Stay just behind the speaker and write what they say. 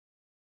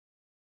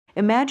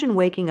Imagine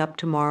waking up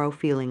tomorrow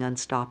feeling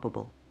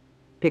unstoppable.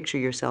 Picture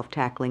yourself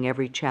tackling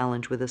every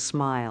challenge with a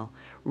smile,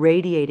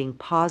 radiating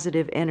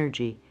positive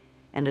energy,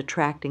 and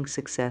attracting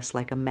success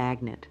like a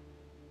magnet.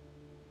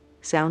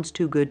 Sounds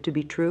too good to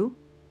be true?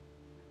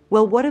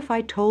 Well, what if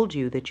I told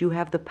you that you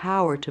have the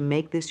power to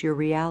make this your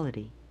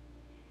reality?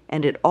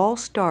 And it all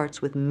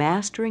starts with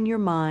mastering your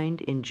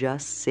mind in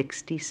just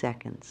 60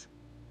 seconds.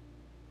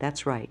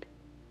 That's right.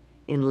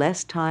 In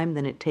less time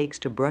than it takes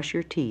to brush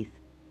your teeth,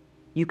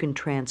 you can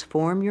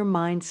transform your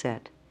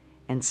mindset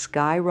and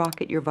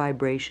skyrocket your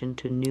vibration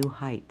to new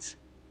heights.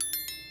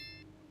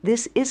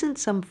 This isn't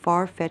some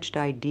far-fetched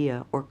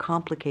idea or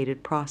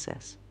complicated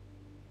process.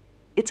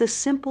 It's a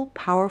simple,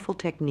 powerful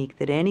technique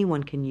that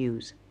anyone can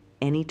use,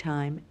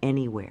 anytime,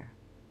 anywhere.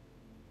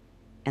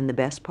 And the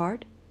best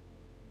part?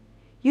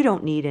 You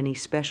don't need any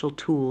special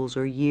tools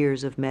or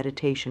years of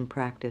meditation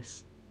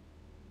practice.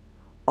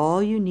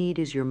 All you need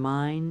is your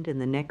mind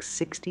and the next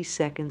 60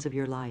 seconds of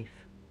your life.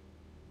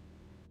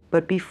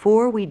 But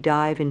before we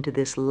dive into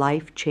this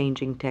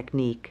life-changing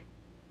technique,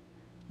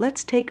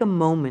 let's take a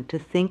moment to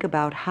think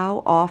about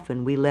how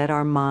often we let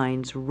our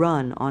minds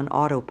run on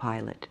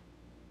autopilot.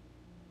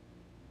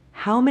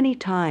 How many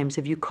times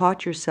have you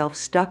caught yourself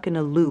stuck in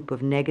a loop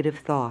of negative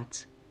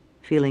thoughts,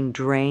 feeling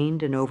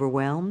drained and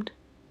overwhelmed?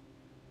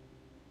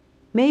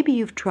 Maybe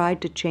you've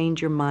tried to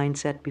change your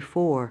mindset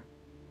before,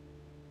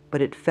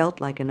 but it felt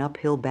like an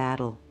uphill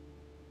battle.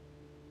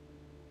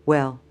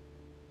 Well,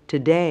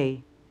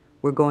 today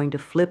we're going to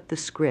flip the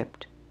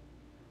script.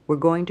 We're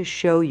going to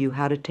show you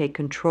how to take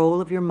control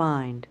of your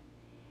mind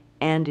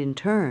and, in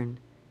turn,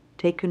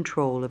 take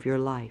control of your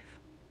life.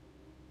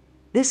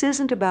 This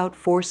isn't about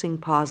forcing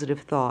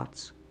positive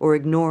thoughts or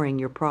ignoring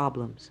your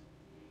problems.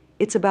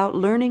 It's about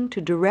learning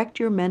to direct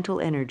your mental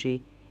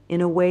energy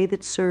in a way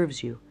that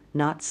serves you,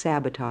 not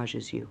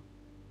sabotages you.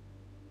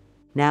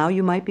 Now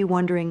you might be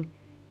wondering,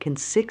 can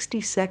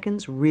 60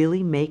 seconds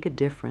really make a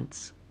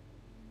difference?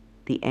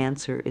 The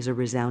answer is a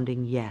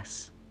resounding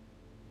yes.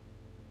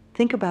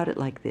 Think about it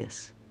like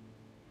this.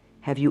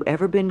 Have you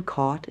ever been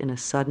caught in a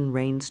sudden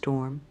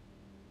rainstorm?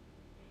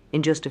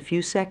 In just a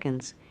few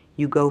seconds,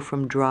 you go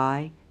from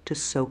dry to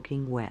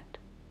soaking wet.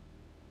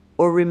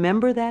 Or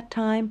remember that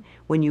time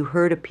when you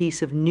heard a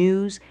piece of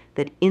news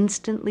that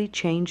instantly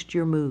changed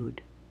your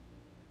mood?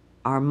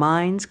 Our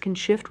minds can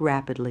shift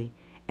rapidly,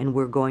 and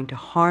we're going to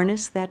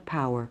harness that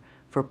power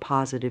for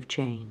positive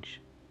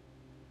change.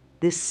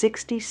 This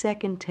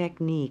 60-second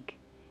technique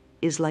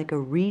is like a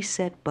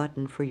reset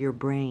button for your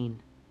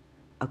brain,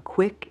 a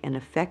quick and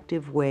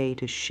effective way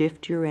to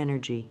shift your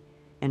energy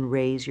and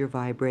raise your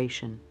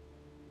vibration.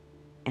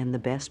 And the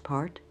best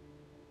part?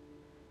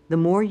 The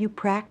more you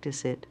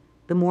practice it,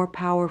 the more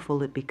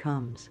powerful it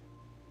becomes.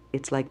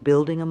 It's like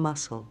building a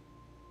muscle.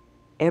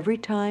 Every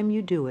time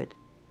you do it,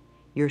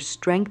 you're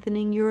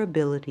strengthening your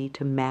ability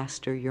to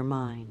master your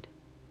mind.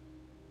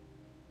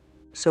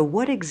 So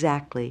what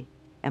exactly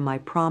am I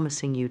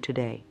promising you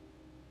today?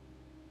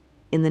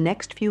 In the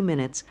next few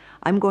minutes,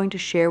 I'm going to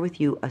share with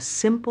you a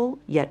simple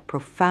yet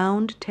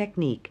profound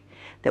technique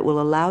that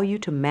will allow you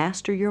to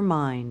master your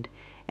mind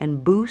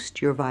and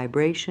boost your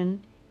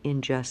vibration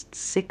in just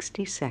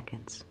 60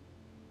 seconds.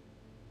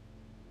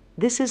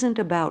 This isn't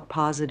about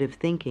positive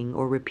thinking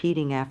or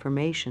repeating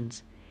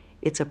affirmations.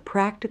 It's a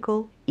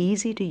practical,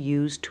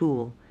 easy-to-use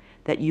tool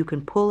that you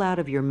can pull out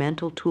of your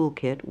mental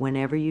toolkit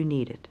whenever you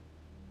need it.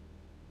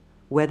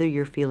 Whether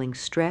you're feeling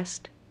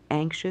stressed,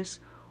 anxious,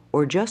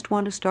 or just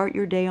want to start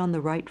your day on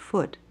the right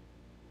foot,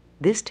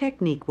 this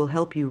technique will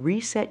help you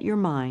reset your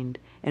mind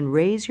and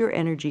raise your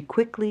energy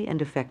quickly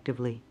and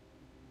effectively.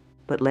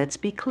 But let's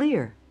be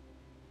clear.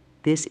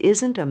 This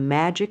isn't a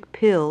magic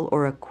pill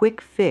or a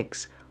quick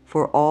fix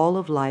for all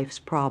of life's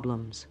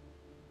problems.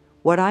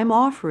 What I'm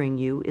offering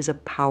you is a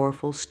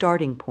powerful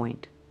starting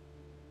point,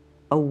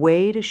 a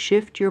way to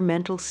shift your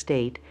mental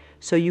state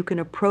so you can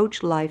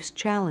approach life's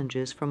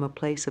challenges from a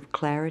place of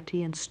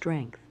clarity and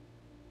strength.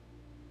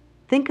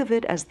 Think of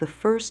it as the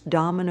first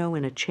domino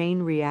in a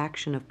chain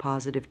reaction of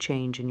positive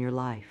change in your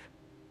life.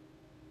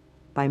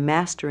 By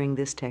mastering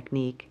this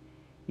technique,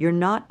 you're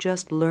not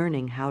just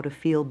learning how to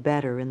feel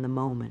better in the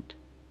moment.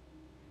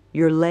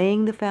 You're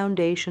laying the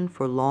foundation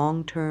for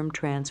long-term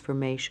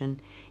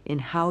transformation in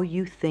how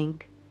you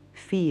think,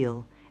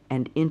 feel,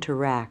 and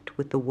interact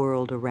with the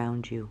world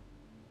around you.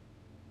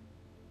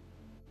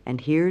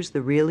 And here's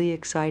the really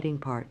exciting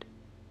part.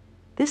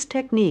 This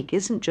technique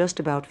isn't just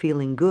about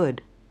feeling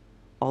good,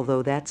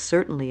 although that's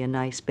certainly a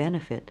nice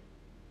benefit.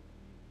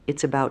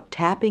 It's about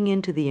tapping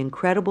into the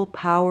incredible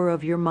power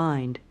of your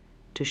mind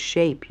to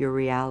shape your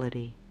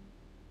reality.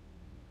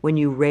 When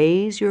you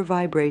raise your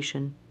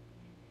vibration,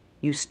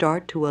 you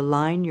start to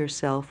align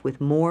yourself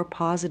with more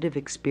positive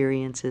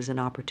experiences and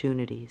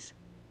opportunities.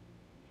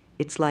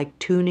 It's like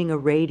tuning a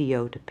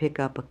radio to pick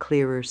up a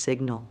clearer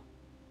signal.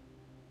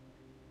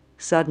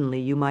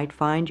 Suddenly, you might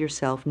find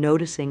yourself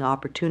noticing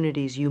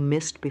opportunities you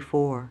missed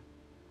before,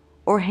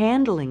 or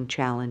handling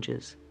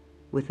challenges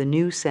with a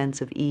new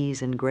sense of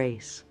ease and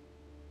grace.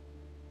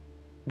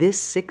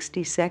 This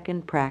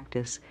 60-second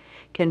practice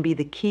can be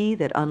the key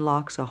that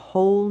unlocks a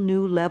whole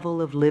new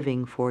level of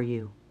living for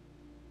you.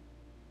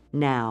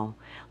 Now,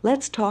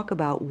 let's talk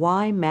about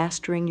why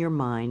mastering your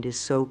mind is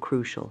so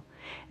crucial,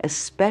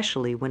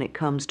 especially when it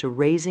comes to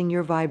raising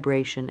your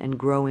vibration and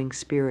growing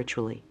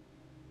spiritually.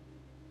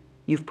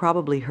 You've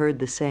probably heard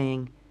the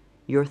saying,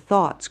 "Your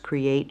thoughts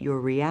create your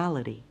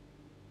reality."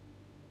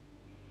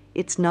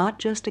 It's not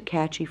just a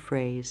catchy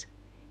phrase,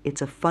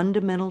 it's a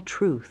fundamental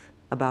truth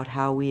about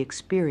how we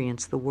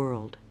experience the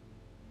world.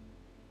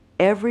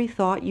 Every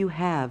thought you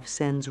have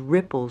sends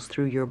ripples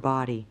through your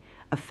body,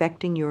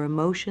 affecting your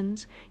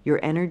emotions, your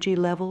energy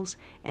levels,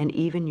 and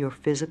even your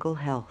physical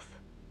health.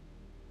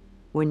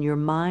 When your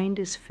mind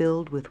is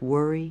filled with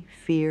worry,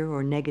 fear,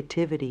 or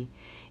negativity,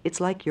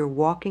 it's like you're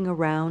walking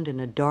around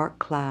in a dark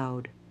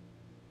cloud.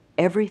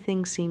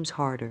 Everything seems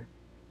harder,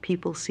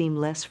 people seem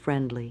less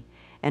friendly,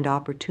 and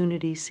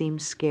opportunities seem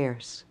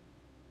scarce.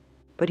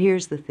 But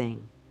here's the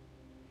thing.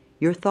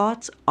 Your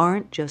thoughts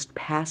aren't just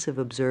passive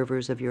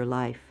observers of your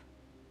life.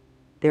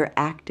 They're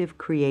active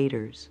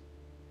creators.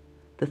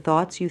 The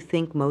thoughts you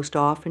think most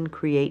often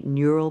create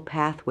neural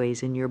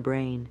pathways in your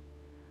brain,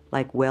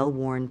 like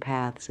well-worn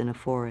paths in a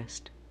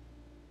forest.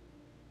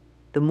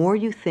 The more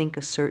you think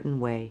a certain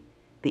way,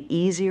 the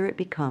easier it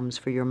becomes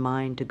for your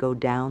mind to go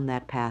down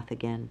that path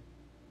again.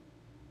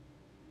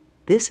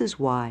 This is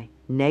why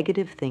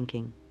negative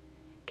thinking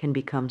can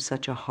become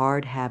such a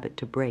hard habit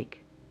to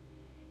break.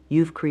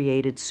 You've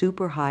created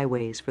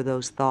superhighways for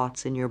those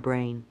thoughts in your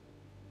brain.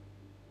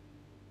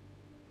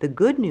 The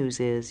good news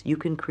is you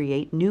can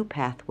create new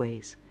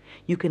pathways.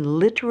 You can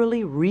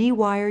literally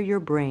rewire your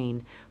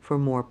brain for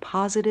more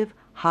positive,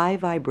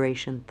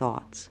 high-vibration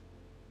thoughts.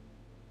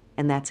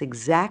 And that's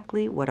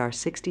exactly what our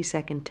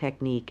 60-second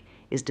technique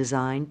is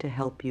designed to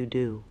help you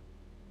do.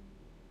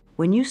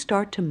 When you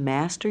start to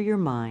master your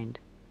mind,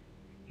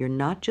 you're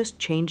not just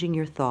changing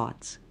your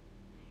thoughts,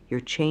 you're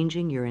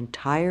changing your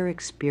entire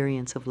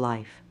experience of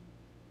life.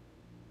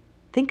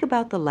 Think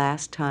about the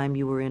last time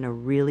you were in a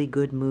really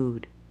good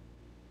mood.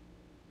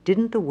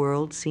 Didn't the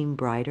world seem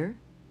brighter?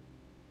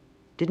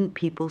 Didn't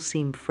people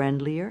seem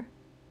friendlier?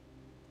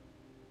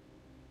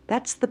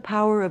 That's the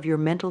power of your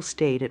mental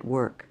state at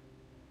work.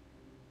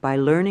 By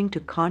learning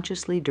to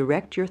consciously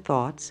direct your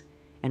thoughts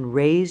and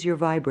raise your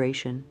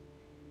vibration,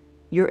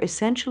 you're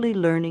essentially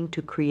learning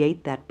to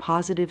create that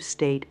positive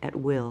state at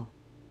will.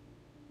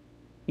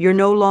 You're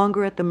no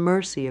longer at the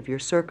mercy of your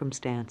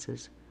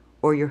circumstances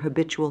or your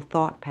habitual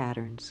thought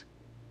patterns.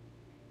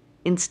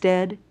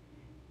 Instead,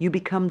 you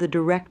become the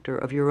director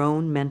of your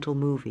own mental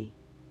movie.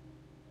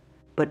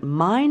 But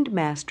mind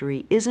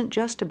mastery isn't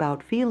just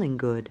about feeling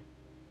good.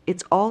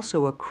 It's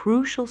also a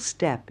crucial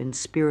step in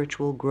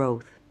spiritual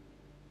growth.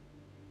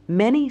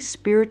 Many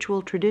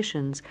spiritual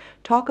traditions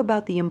talk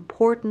about the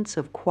importance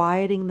of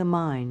quieting the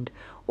mind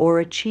or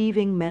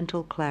achieving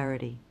mental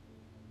clarity.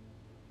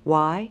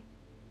 Why?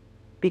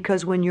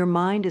 Because when your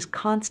mind is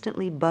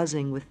constantly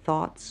buzzing with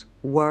thoughts,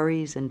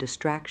 worries, and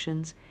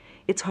distractions,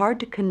 it's hard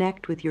to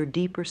connect with your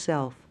deeper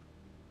self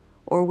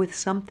or with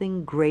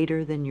something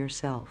greater than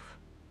yourself.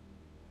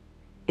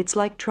 It's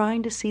like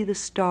trying to see the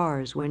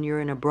stars when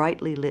you're in a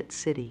brightly lit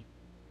city.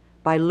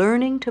 By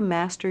learning to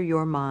master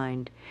your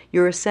mind,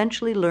 you're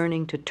essentially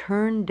learning to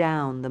turn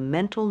down the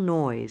mental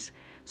noise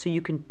so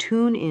you can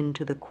tune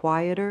into the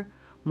quieter,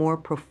 more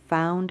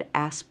profound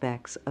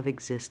aspects of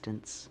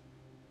existence.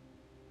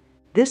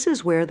 This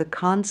is where the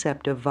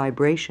concept of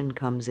vibration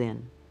comes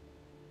in.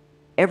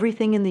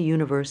 Everything in the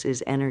universe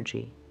is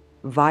energy,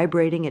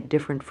 vibrating at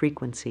different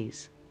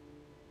frequencies.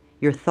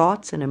 Your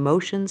thoughts and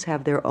emotions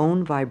have their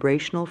own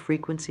vibrational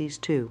frequencies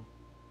too.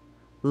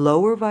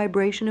 Lower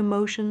vibration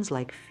emotions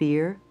like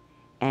fear,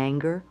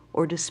 anger,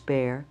 or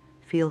despair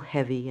feel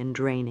heavy and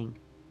draining.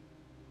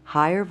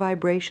 Higher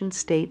vibration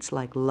states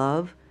like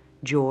love,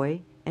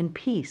 joy, and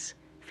peace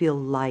feel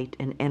light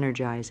and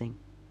energizing.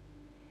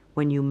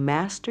 When you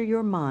master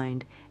your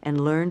mind and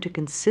learn to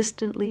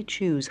consistently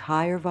choose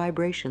higher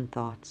vibration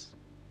thoughts,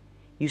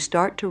 you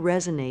start to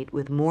resonate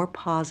with more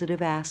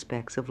positive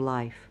aspects of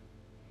life.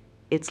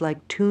 It's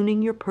like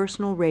tuning your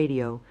personal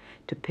radio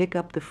to pick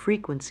up the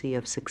frequency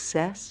of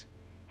success,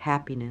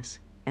 happiness,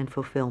 and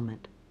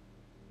fulfillment.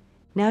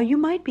 Now you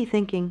might be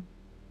thinking,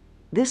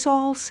 this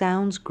all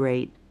sounds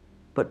great,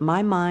 but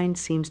my mind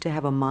seems to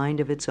have a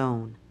mind of its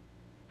own.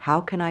 How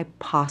can I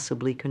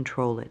possibly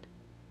control it?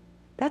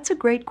 That's a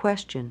great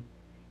question,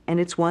 and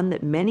it's one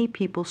that many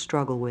people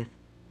struggle with.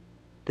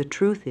 The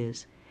truth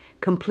is,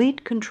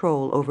 complete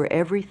control over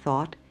every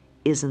thought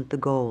isn't the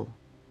goal.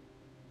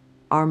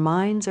 Our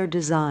minds are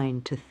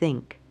designed to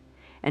think,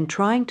 and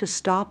trying to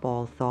stop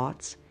all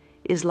thoughts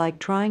is like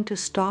trying to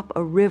stop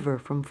a river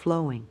from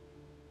flowing.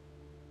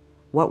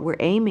 What we're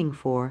aiming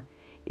for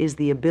is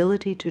the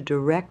ability to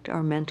direct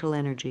our mental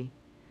energy,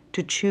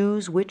 to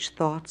choose which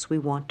thoughts we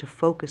want to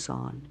focus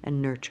on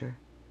and nurture.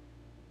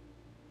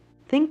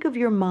 Think of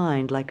your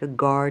mind like a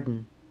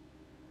garden.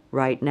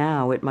 Right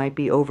now, it might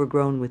be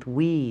overgrown with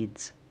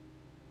weeds,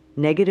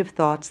 negative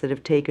thoughts that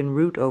have taken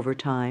root over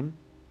time.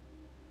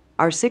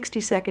 Our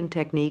 60-second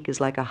technique is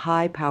like a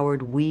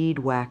high-powered weed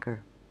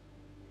whacker.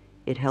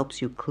 It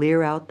helps you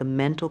clear out the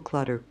mental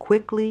clutter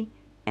quickly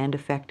and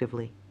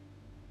effectively.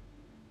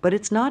 But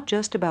it's not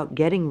just about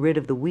getting rid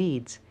of the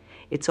weeds.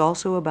 It's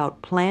also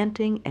about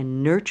planting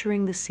and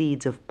nurturing the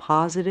seeds of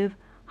positive,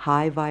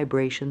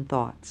 high-vibration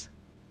thoughts.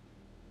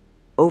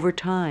 Over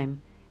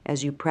time,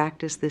 as you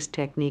practice this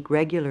technique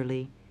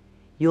regularly,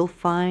 you'll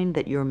find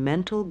that your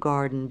mental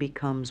garden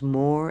becomes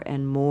more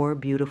and more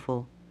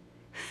beautiful,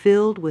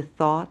 filled with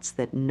thoughts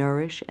that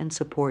nourish and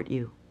support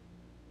you.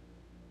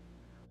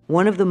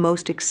 One of the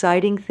most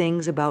exciting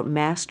things about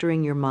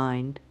mastering your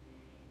mind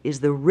is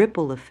the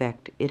ripple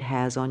effect it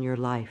has on your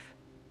life.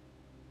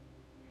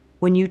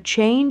 When you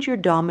change your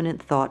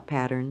dominant thought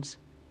patterns,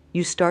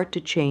 you start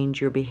to change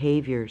your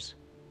behaviors.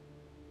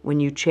 When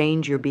you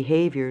change your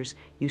behaviors,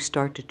 you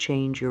start to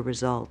change your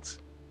results.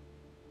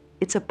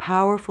 It's a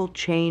powerful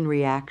chain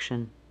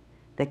reaction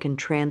that can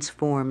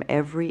transform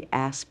every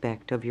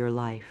aspect of your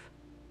life.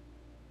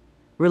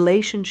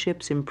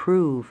 Relationships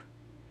improve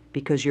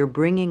because you're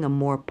bringing a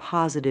more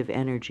positive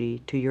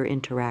energy to your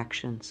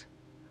interactions.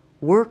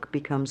 Work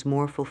becomes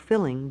more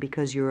fulfilling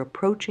because you're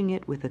approaching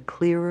it with a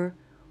clearer,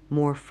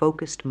 more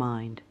focused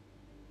mind.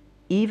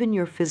 Even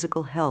your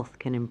physical health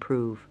can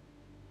improve,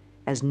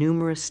 as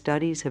numerous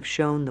studies have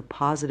shown the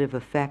positive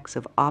effects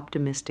of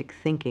optimistic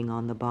thinking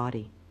on the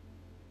body.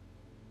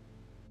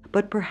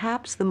 But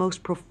perhaps the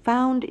most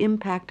profound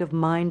impact of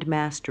mind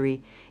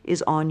mastery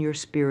is on your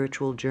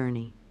spiritual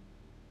journey.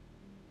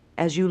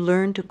 As you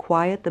learn to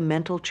quiet the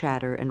mental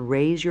chatter and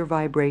raise your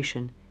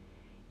vibration,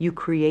 you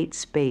create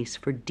space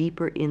for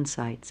deeper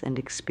insights and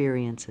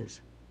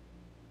experiences.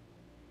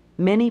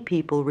 Many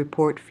people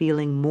report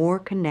feeling more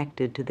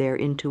connected to their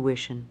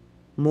intuition,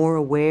 more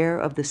aware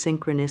of the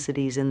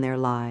synchronicities in their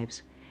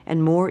lives,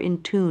 and more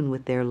in tune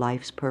with their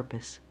life's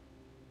purpose.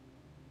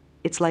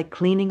 It's like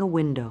cleaning a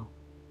window.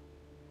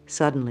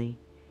 Suddenly,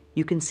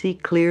 you can see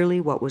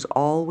clearly what was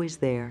always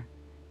there,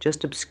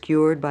 just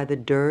obscured by the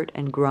dirt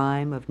and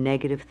grime of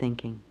negative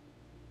thinking.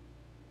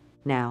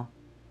 Now,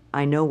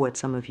 I know what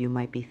some of you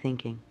might be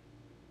thinking.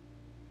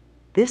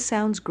 This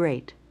sounds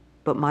great,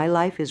 but my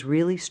life is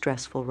really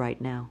stressful right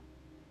now.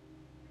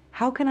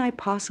 How can I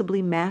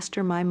possibly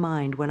master my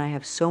mind when I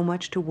have so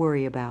much to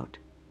worry about?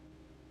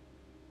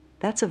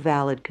 That's a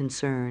valid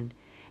concern,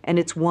 and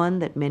it's one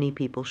that many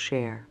people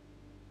share.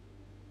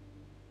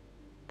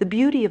 The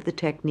beauty of the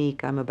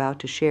technique I'm about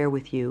to share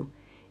with you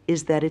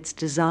is that it's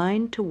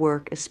designed to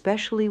work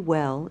especially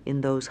well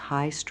in those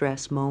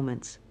high-stress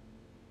moments.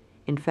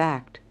 In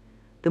fact,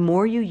 the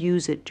more you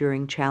use it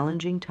during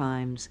challenging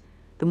times,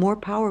 the more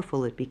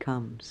powerful it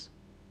becomes.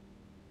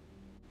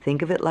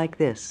 Think of it like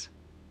this.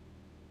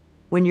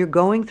 When you're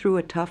going through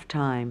a tough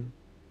time,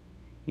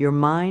 your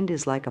mind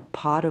is like a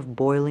pot of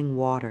boiling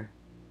water.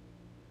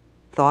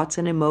 Thoughts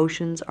and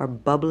emotions are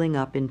bubbling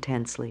up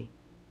intensely.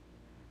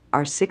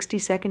 Our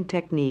 60-second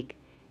technique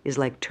is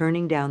like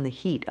turning down the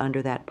heat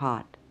under that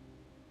pot.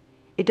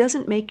 It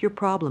doesn't make your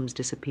problems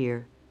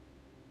disappear,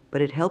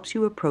 but it helps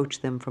you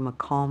approach them from a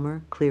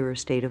calmer, clearer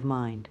state of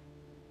mind.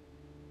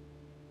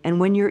 And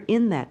when you're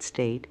in that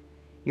state,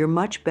 you're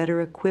much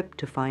better equipped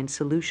to find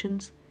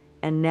solutions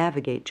and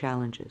navigate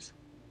challenges.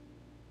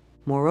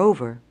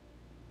 Moreover,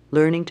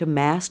 learning to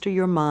master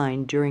your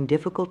mind during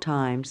difficult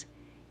times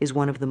is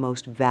one of the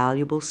most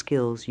valuable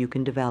skills you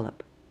can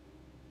develop.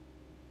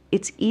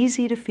 It's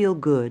easy to feel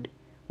good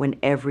when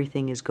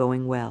everything is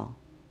going well.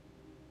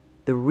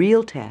 The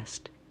real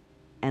test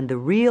and the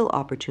real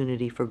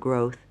opportunity for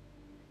growth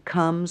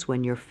comes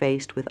when you're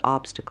faced with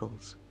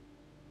obstacles.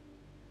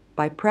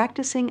 By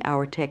practicing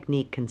our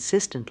technique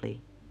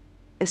consistently,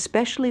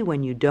 especially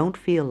when you don't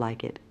feel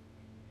like it,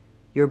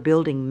 you're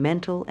building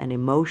mental and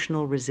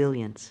emotional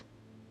resilience.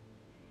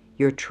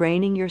 You're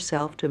training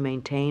yourself to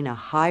maintain a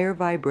higher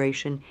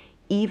vibration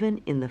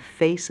even in the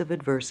face of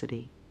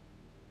adversity.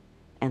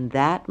 And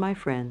that, my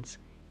friends,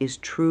 is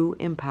true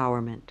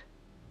empowerment.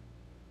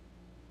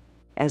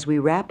 As we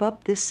wrap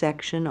up this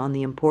section on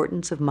the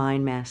importance of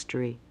mind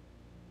mastery,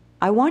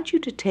 I want you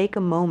to take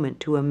a moment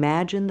to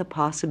imagine the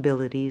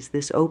possibilities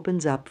this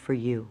opens up for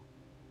you.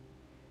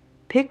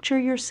 Picture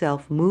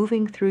yourself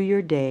moving through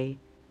your day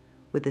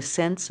with a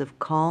sense of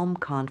calm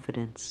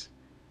confidence,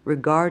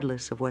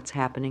 regardless of what's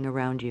happening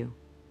around you.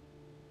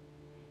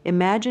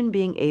 Imagine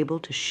being able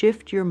to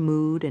shift your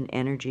mood and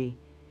energy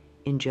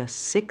in just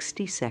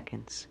 60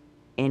 seconds,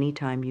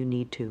 anytime you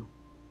need to.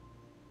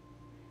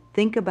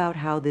 Think about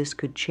how this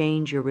could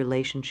change your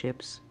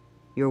relationships,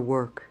 your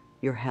work,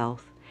 your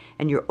health,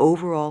 and your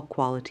overall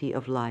quality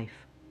of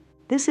life.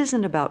 This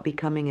isn't about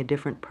becoming a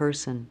different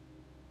person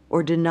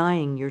or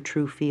denying your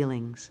true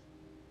feelings.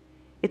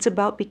 It's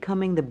about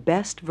becoming the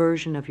best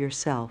version of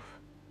yourself,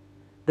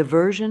 the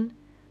version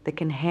that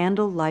can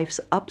handle life's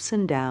ups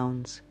and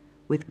downs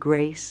with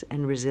grace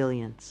and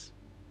resilience.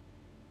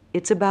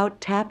 It's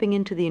about tapping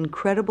into the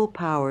incredible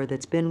power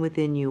that's been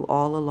within you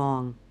all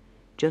along,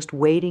 just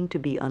waiting to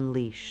be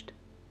unleashed.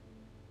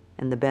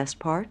 And the best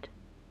part?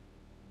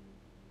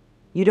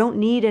 You don't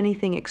need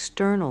anything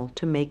external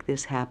to make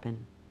this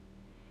happen.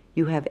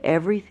 You have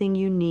everything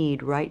you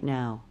need right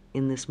now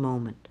in this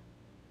moment.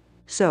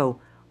 So,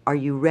 Are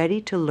you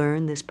ready to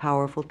learn this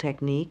powerful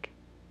technique?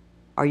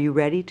 Are you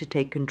ready to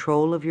take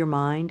control of your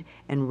mind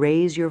and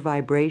raise your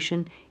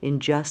vibration in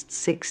just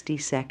 60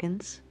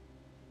 seconds?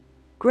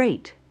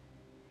 Great!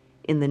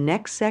 In the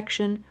next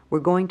section, we're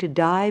going to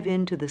dive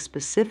into the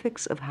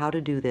specifics of how to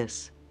do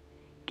this.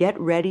 Get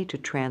ready to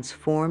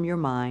transform your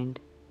mind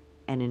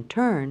and, in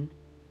turn,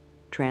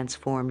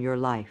 transform your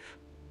life.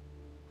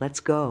 Let's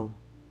go.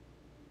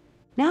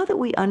 Now that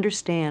we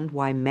understand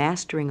why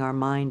mastering our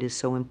mind is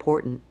so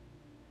important,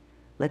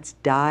 let's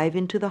dive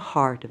into the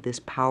heart of this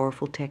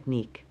powerful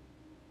technique.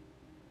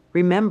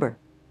 Remember,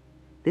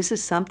 this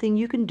is something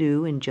you can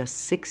do in just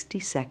 60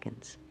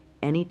 seconds,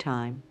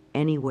 anytime,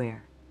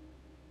 anywhere.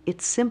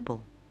 It's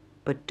simple,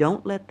 but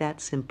don't let that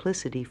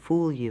simplicity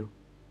fool you.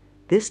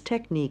 This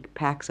technique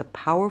packs a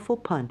powerful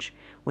punch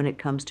when it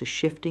comes to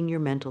shifting your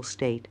mental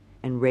state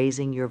and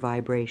raising your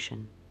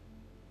vibration.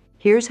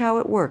 Here's how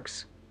it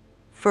works.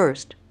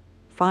 First,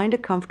 find a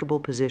comfortable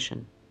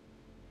position.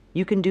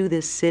 You can do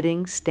this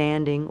sitting,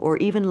 standing, or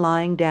even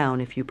lying down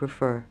if you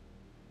prefer.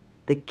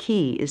 The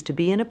key is to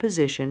be in a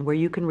position where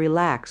you can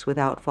relax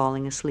without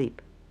falling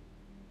asleep.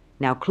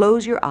 Now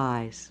close your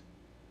eyes.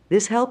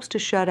 This helps to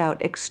shut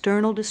out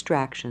external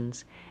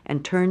distractions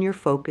and turn your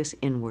focus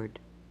inward.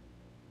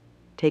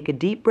 Take a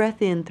deep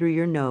breath in through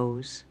your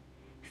nose,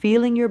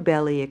 feeling your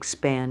belly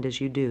expand as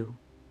you do.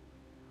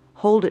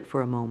 Hold it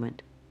for a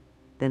moment,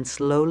 then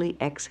slowly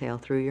exhale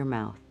through your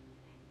mouth.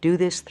 Do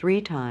this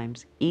 3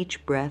 times,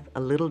 each breath a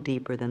little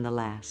deeper than the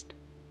last.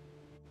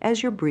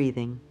 As you're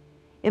breathing,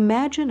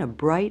 imagine a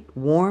bright,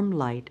 warm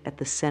light at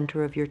the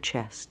center of your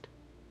chest.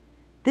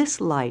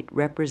 This light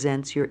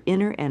represents your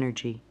inner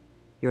energy,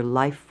 your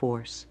life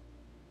force.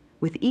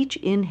 With each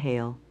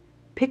inhale,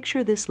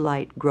 picture this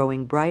light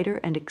growing brighter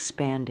and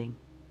expanding.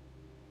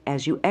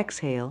 As you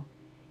exhale,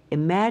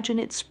 imagine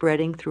it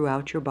spreading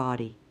throughout your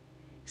body.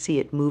 See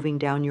it moving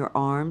down your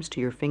arms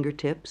to your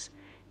fingertips,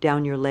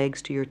 down your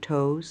legs to your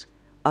toes,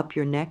 up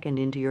your neck and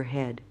into your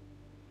head.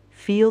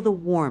 Feel the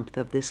warmth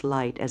of this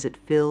light as it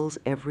fills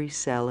every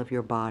cell of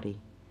your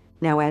body.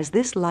 Now, as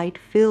this light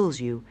fills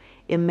you,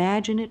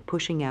 imagine it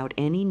pushing out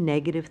any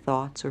negative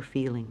thoughts or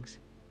feelings.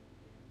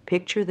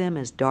 Picture them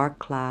as dark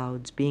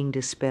clouds being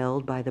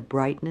dispelled by the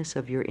brightness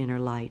of your inner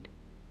light.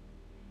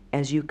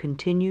 As you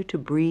continue to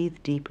breathe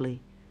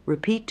deeply,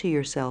 repeat to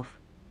yourself,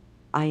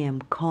 I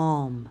am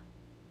calm.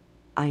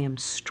 I am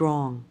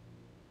strong.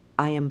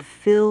 I am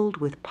filled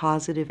with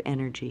positive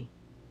energy.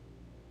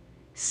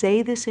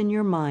 Say this in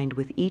your mind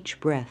with each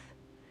breath,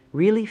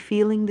 really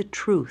feeling the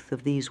truth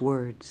of these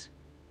words.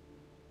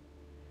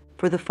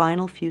 For the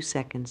final few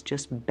seconds,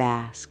 just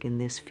bask in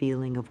this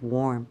feeling of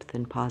warmth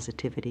and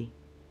positivity.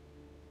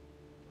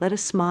 Let a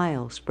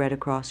smile spread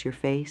across your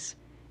face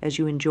as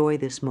you enjoy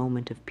this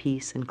moment of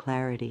peace and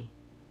clarity.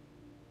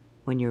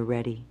 When you're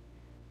ready,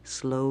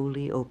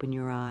 slowly open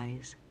your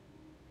eyes,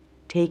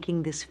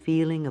 taking this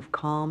feeling of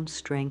calm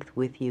strength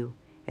with you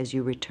as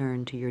you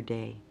return to your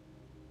day.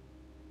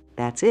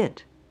 That's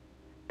it.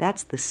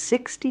 That's the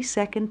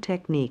 60-second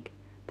technique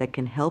that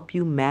can help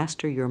you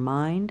master your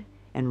mind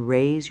and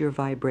raise your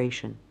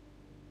vibration.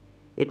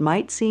 It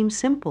might seem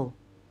simple,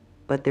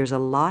 but there's a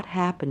lot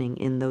happening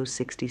in those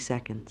 60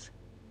 seconds.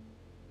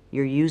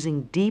 You're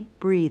using deep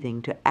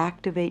breathing to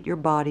activate your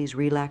body's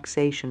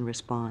relaxation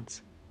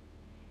response.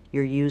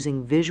 You're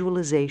using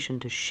visualization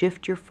to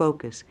shift your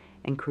focus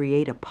and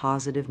create a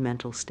positive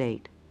mental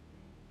state.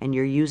 And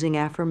you're using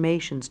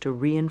affirmations to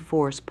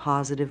reinforce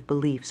positive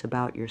beliefs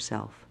about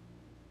yourself.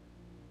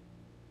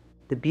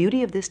 The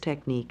beauty of this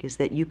technique is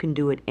that you can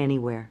do it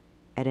anywhere,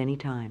 at any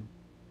time.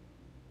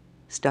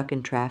 Stuck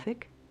in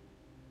traffic?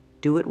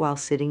 Do it while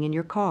sitting in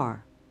your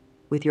car,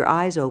 with your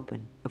eyes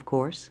open, of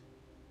course.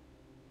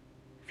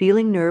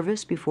 Feeling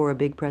nervous before a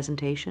big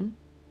presentation?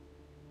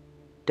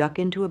 Duck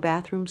into a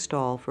bathroom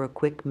stall for a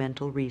quick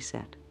mental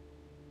reset.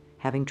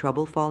 Having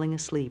trouble falling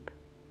asleep?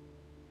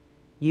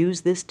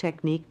 Use this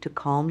technique to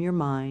calm your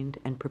mind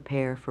and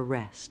prepare for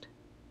rest.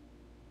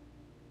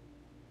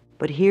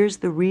 But here's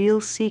the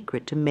real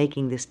secret to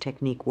making this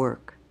technique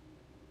work.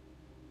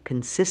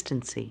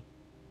 Consistency.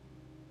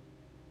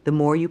 The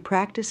more you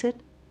practice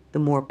it, the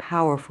more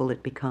powerful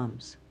it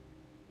becomes.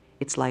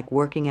 It's like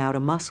working out a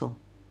muscle.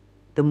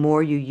 The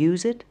more you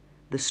use it,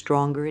 the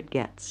stronger it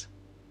gets.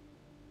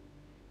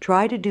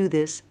 Try to do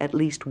this at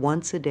least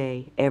once a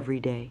day, every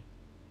day.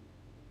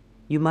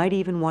 You might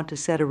even want to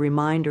set a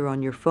reminder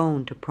on your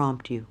phone to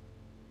prompt you.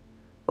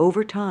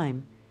 Over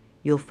time,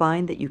 you'll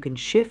find that you can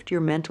shift your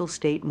mental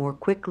state more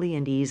quickly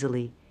and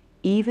easily,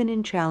 even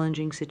in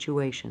challenging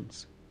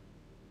situations.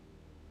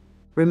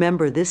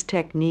 Remember, this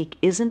technique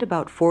isn't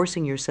about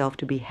forcing yourself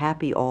to be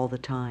happy all the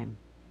time.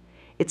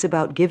 It's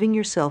about giving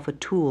yourself a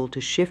tool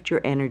to shift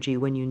your energy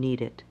when you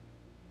need it.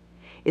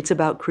 It's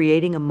about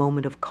creating a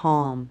moment of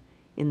calm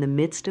in the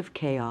midst of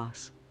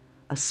chaos,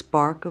 a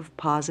spark of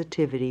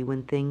positivity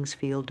when things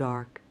feel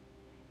dark.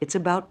 It's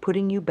about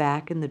putting you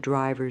back in the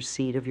driver's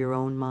seat of your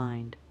own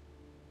mind.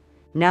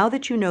 Now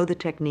that you know the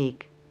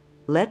technique,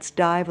 let's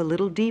dive a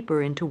little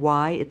deeper into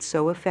why it's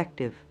so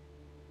effective.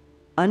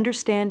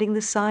 Understanding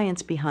the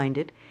science behind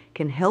it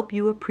can help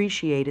you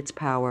appreciate its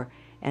power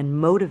and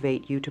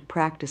motivate you to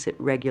practice it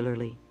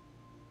regularly.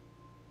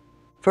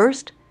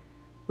 First,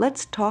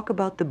 let's talk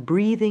about the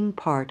breathing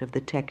part of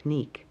the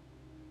technique.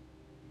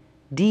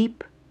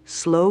 Deep,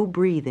 slow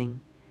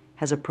breathing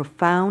has a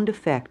profound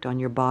effect on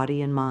your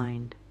body and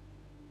mind.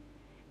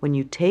 When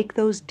you take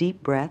those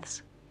deep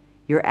breaths,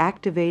 you're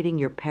activating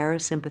your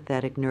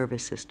parasympathetic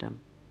nervous system,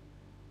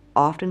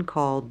 often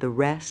called the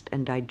rest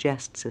and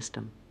digest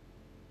system.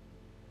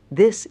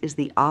 This is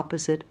the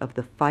opposite of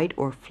the fight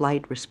or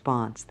flight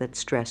response that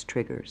stress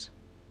triggers.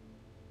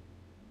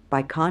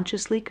 By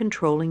consciously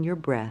controlling your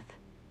breath,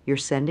 you're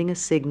sending a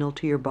signal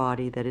to your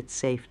body that it's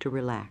safe to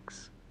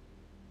relax.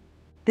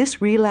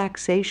 This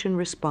relaxation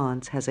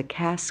response has a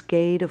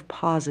cascade of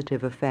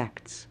positive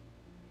effects.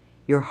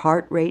 Your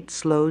heart rate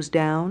slows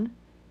down,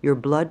 your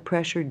blood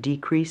pressure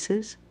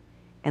decreases,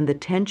 and the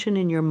tension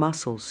in your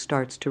muscles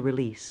starts to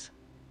release.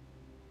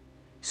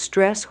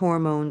 Stress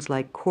hormones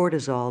like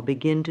cortisol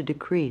begin to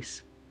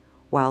decrease,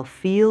 while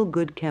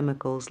feel-good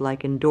chemicals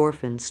like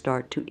endorphins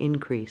start to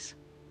increase.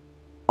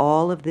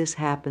 All of this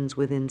happens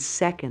within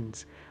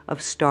seconds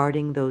of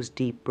starting those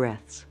deep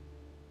breaths.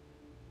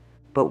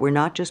 But we're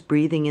not just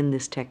breathing in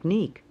this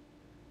technique,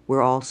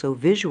 we're also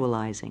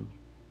visualizing.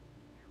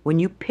 When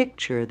you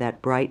picture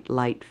that bright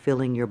light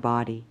filling your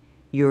body,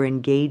 you're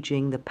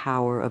engaging the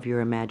power of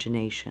your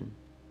imagination.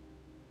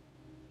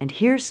 And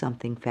here's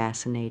something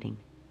fascinating.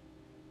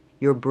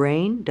 Your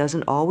brain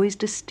doesn't always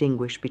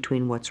distinguish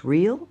between what's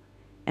real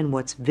and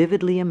what's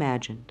vividly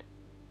imagined.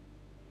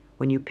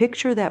 When you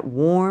picture that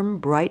warm,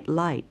 bright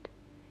light,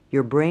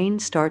 your brain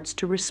starts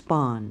to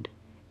respond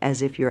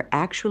as if you're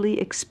actually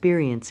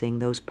experiencing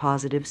those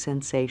positive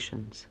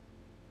sensations.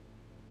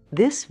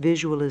 This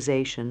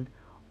visualization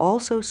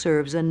also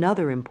serves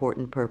another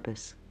important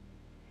purpose.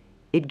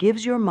 It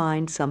gives your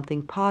mind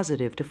something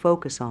positive to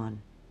focus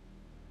on.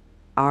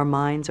 Our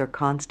minds are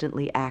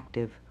constantly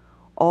active,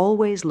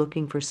 always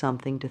looking for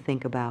something to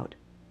think about.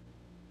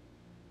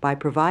 By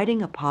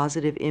providing a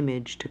positive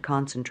image to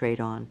concentrate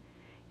on,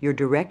 you're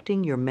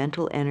directing your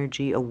mental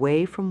energy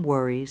away from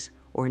worries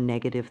or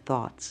negative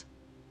thoughts.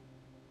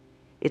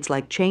 It's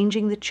like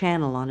changing the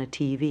channel on a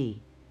TV.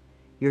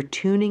 You're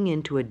tuning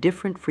into a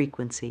different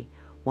frequency,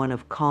 one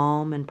of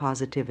calm and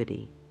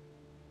positivity.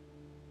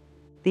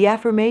 The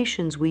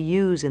affirmations we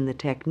use in the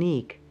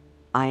technique,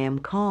 I am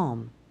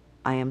calm,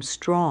 I am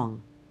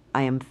strong,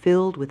 I am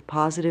filled with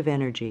positive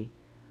energy,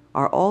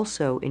 are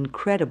also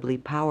incredibly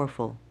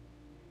powerful.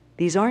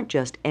 These aren't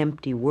just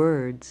empty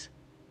words.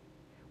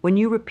 When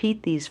you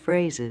repeat these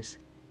phrases,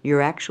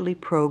 you're actually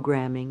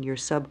programming your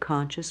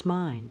subconscious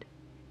mind.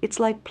 It's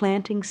like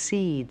planting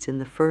seeds in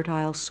the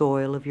fertile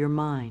soil of your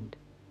mind.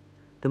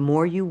 The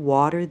more you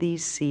water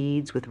these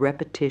seeds with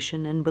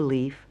repetition and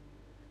belief,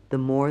 the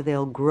more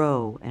they'll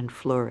grow and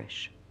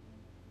flourish.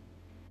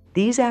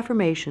 These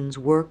affirmations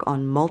work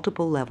on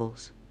multiple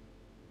levels.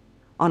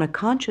 On a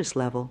conscious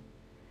level,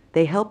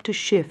 they help to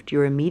shift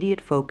your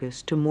immediate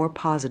focus to more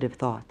positive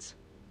thoughts.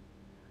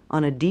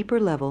 On a deeper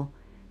level,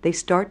 they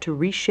start to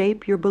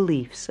reshape your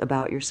beliefs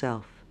about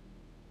yourself.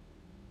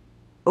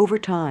 Over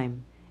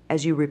time,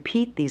 as you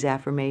repeat these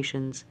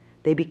affirmations,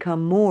 they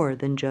become more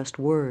than just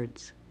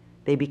words.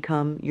 They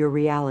become your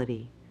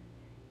reality.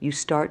 You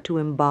start to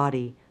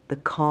embody the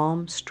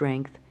calm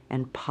strength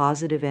and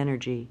positive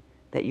energy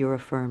that you're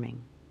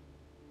affirming.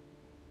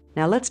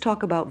 Now let's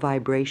talk about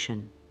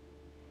vibration.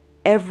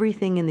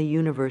 Everything in the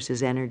universe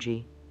is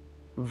energy,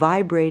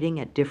 vibrating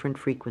at different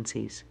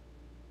frequencies.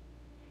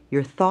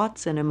 Your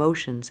thoughts and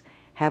emotions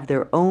have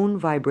their own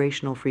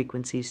vibrational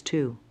frequencies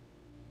too.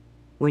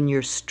 When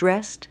you're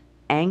stressed,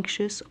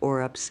 anxious,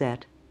 or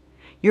upset,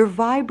 you're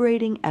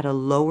vibrating at a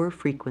lower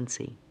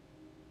frequency.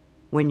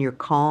 When you're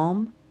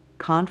calm,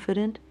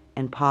 confident,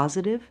 and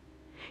positive,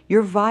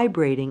 you're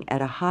vibrating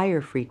at a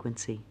higher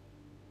frequency.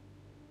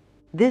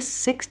 This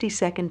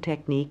 60-second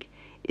technique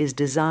is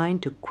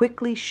designed to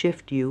quickly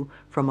shift you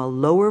from a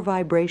lower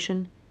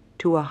vibration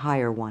to a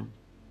higher one.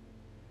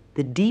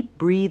 The deep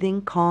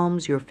breathing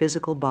calms your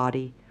physical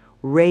body,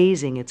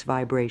 raising its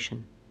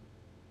vibration.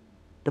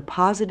 The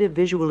positive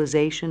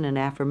visualization and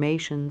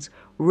affirmations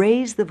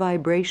raise the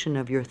vibration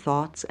of your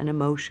thoughts and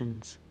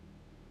emotions.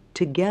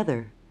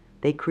 Together,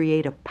 they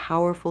create a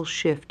powerful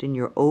shift in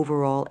your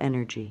overall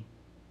energy.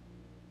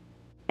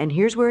 And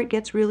here's where it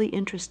gets really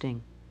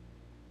interesting.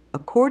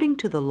 According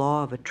to the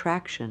law of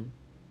attraction,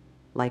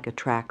 like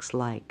attracts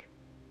like.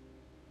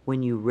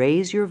 When you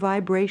raise your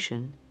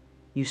vibration,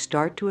 you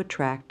start to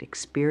attract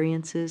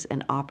experiences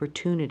and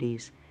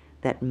opportunities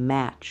that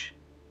match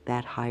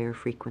that higher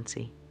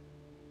frequency.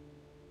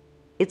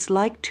 It's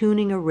like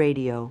tuning a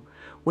radio.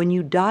 When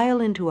you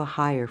dial into a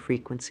higher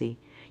frequency,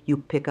 you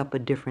pick up a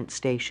different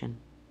station.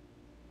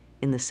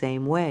 In the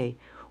same way,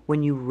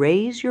 when you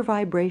raise your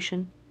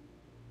vibration,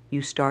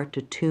 you start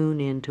to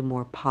tune into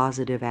more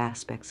positive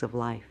aspects of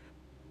life.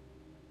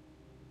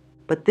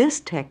 But this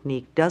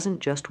technique doesn't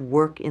just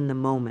work in the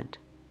moment.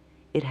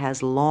 It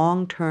has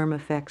long-term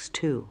effects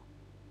too.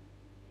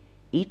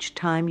 Each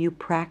time you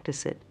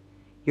practice it,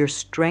 You're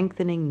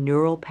strengthening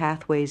neural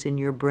pathways in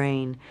your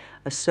brain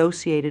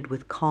associated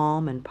with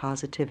calm and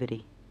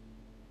positivity.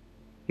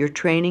 You're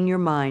training your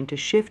mind to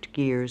shift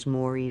gears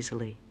more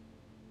easily.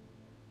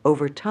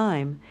 Over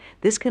time,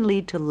 this can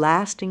lead to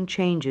lasting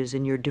changes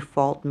in your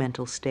default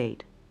mental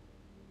state.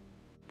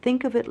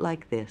 Think of it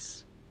like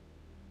this.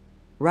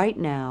 Right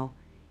now,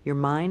 your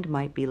mind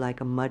might be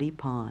like a muddy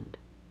pond.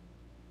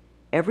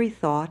 Every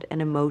thought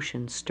and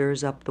emotion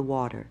stirs up the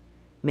water,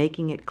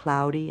 making it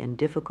cloudy and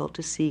difficult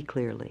to see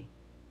clearly.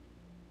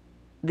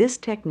 This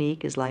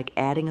technique is like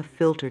adding a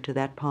filter to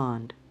that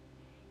pond.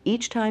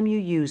 Each time you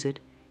use it,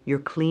 you're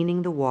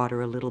cleaning the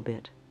water a little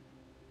bit.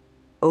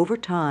 Over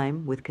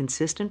time, with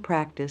consistent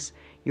practice,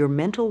 your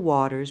mental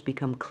waters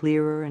become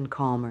clearer and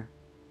calmer.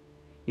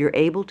 You're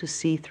able to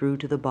see through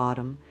to the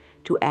bottom,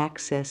 to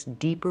access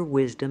deeper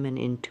wisdom and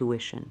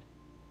intuition.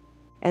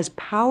 As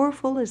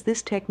powerful as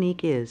this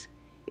technique is,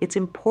 it's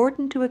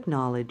important to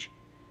acknowledge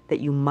that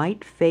you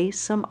might face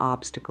some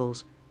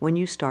obstacles when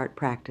you start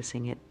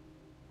practicing it.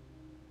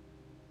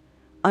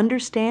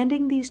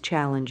 Understanding these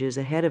challenges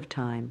ahead of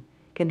time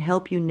can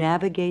help you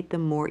navigate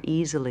them more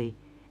easily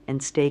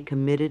and stay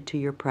committed to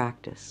your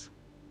practice.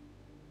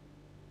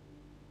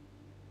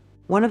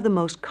 One of the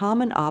most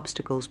common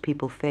obstacles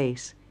people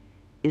face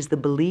is the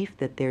belief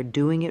that they're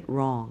doing it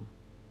wrong.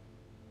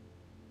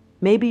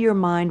 Maybe your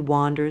mind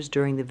wanders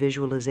during the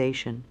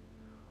visualization,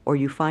 or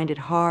you find it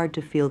hard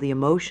to feel the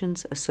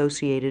emotions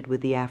associated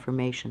with the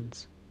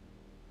affirmations.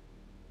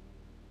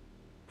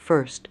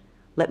 First,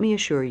 let me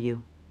assure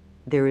you,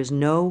 there is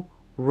no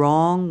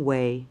wrong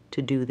way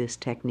to do this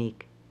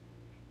technique.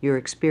 Your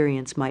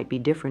experience might be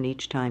different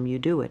each time you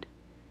do it,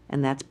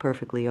 and that's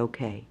perfectly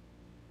okay.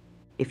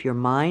 If your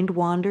mind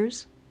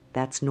wanders,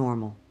 that's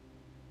normal.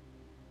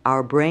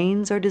 Our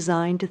brains are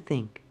designed to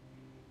think,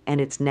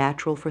 and it's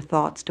natural for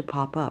thoughts to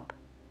pop up,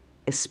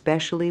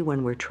 especially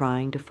when we're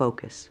trying to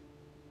focus.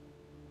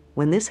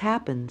 When this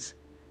happens,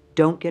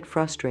 don't get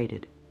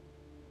frustrated.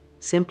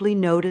 Simply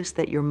notice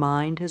that your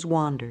mind has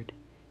wandered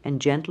and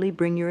gently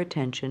bring your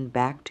attention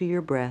back to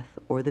your breath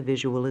or the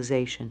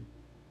visualization.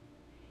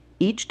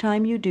 Each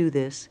time you do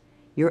this,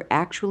 you're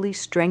actually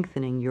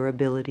strengthening your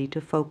ability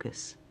to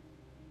focus.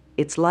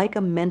 It's like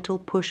a mental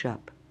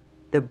push-up.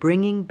 The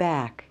bringing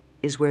back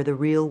is where the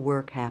real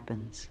work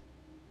happens.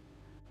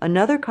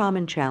 Another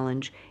common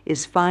challenge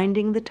is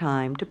finding the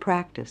time to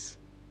practice.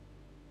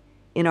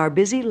 In our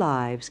busy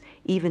lives,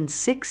 even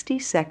 60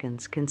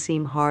 seconds can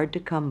seem hard to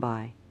come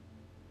by.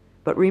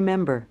 But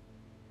remember,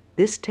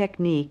 this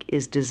technique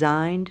is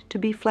designed to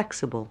be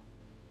flexible.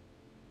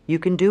 You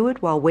can do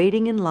it while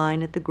waiting in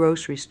line at the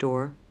grocery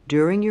store,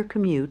 during your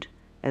commute,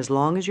 as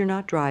long as you're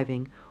not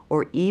driving,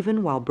 or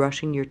even while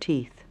brushing your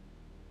teeth.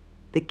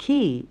 The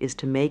key is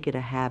to make it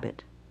a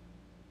habit.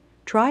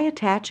 Try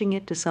attaching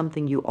it to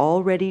something you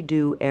already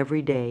do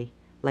every day,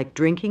 like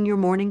drinking your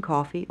morning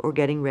coffee or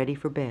getting ready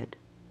for bed.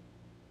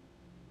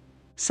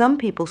 Some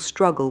people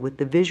struggle with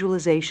the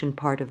visualization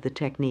part of the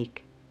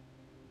technique.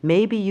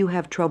 Maybe you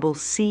have trouble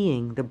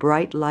seeing the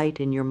bright light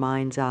in your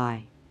mind's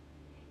eye.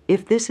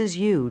 If this is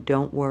you,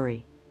 don't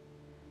worry.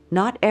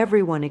 Not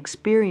everyone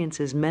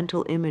experiences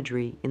mental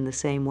imagery in the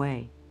same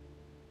way.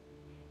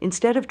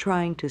 Instead of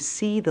trying to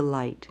see the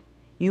light,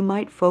 you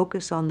might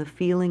focus on the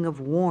feeling of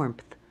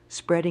warmth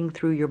spreading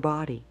through your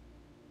body.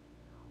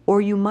 Or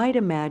you might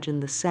imagine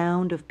the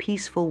sound of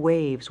peaceful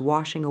waves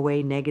washing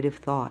away negative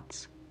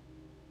thoughts.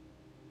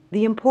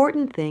 The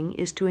important thing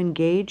is to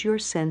engage your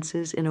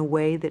senses in a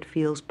way that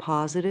feels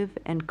positive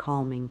and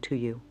calming to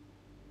you.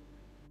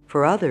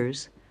 For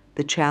others,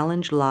 the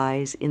challenge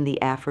lies in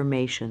the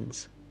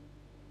affirmations.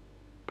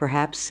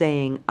 Perhaps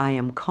saying, "I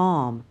am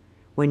calm,"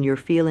 when you're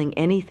feeling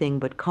anything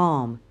but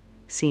calm,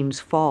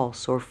 seems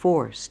false or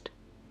forced.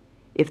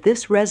 If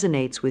this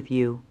resonates with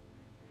you,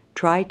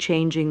 try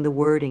changing the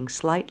wording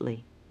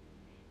slightly.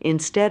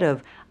 Instead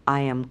of, "I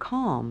am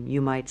calm," you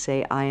might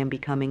say, "I am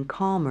becoming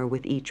calmer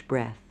with each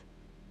breath."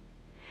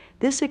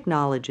 This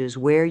acknowledges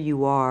where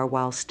you are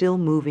while still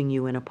moving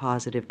you in a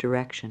positive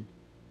direction.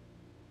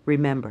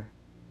 Remember,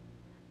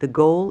 the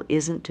goal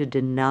isn't to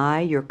deny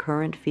your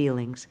current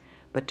feelings,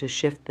 but to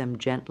shift them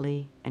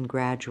gently and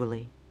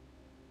gradually.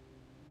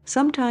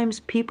 Sometimes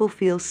people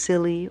feel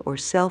silly or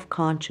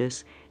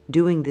self-conscious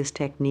doing this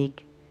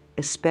technique,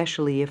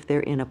 especially if they're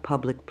in a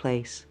public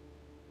place.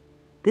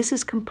 This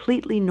is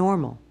completely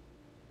normal.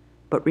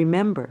 But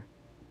remember,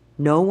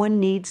 no one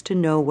needs to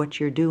know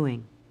what you're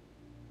doing.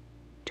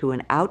 To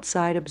an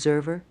outside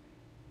observer,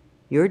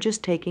 you're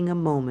just taking a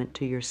moment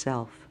to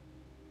yourself.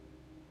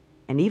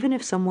 And even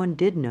if someone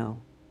did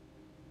know,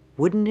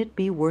 wouldn't it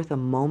be worth a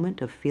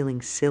moment of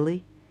feeling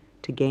silly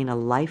to gain a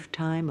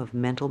lifetime of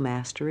mental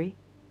mastery?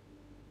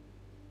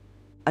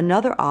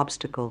 Another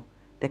obstacle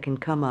that can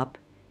come up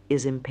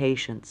is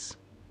impatience.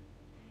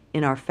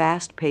 In our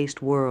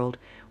fast-paced world,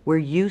 we're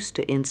used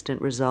to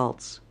instant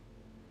results.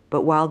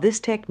 But while this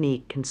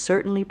technique can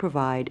certainly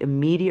provide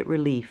immediate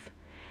relief,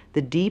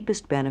 the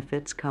deepest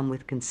benefits come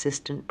with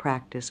consistent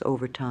practice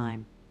over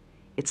time.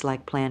 It's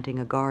like planting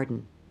a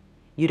garden.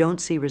 You don't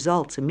see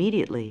results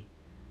immediately,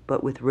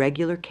 but with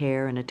regular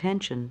care and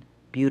attention,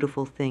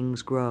 beautiful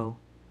things grow.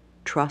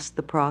 Trust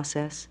the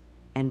process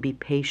and be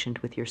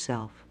patient with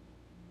yourself.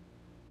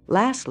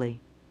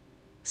 Lastly,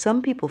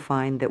 some people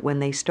find that when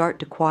they start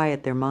to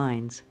quiet their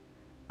minds,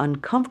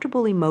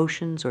 uncomfortable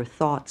emotions or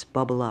thoughts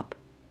bubble up.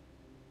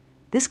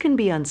 This can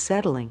be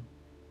unsettling,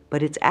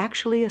 but it's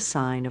actually a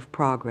sign of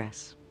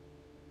progress.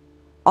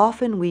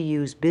 Often we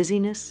use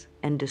busyness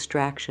and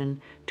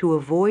distraction to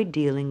avoid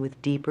dealing with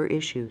deeper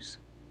issues.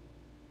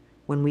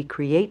 When we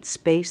create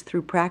space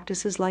through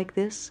practices like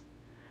this,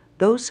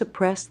 those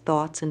suppressed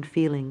thoughts and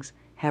feelings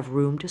have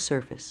room to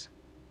surface.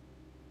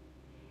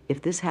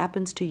 If this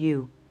happens to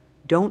you,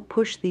 don't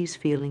push these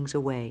feelings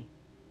away.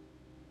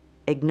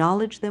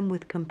 Acknowledge them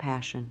with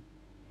compassion,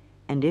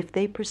 and if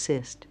they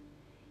persist,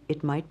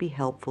 it might be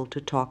helpful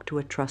to talk to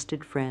a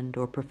trusted friend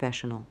or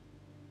professional.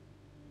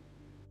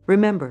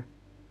 Remember,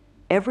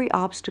 every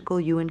obstacle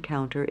you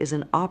encounter is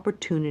an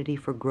opportunity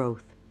for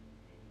growth.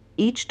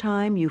 Each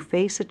time you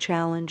face a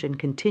challenge and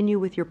continue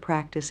with your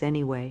practice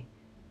anyway,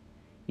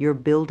 you're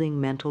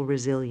building mental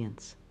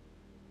resilience.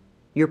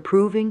 You're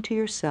proving to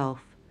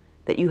yourself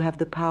that you have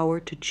the power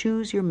to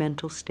choose your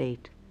mental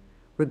state,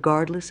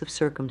 regardless of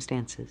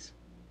circumstances.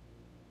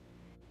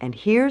 And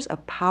here's a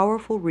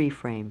powerful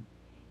reframe.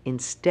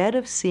 Instead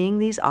of seeing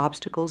these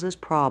obstacles as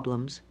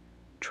problems,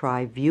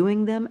 try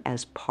viewing them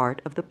as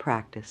part of the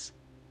practice.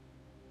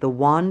 The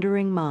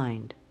wandering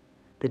mind,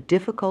 the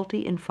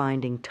difficulty in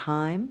finding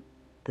time,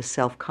 the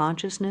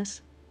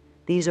self-consciousness,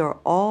 these are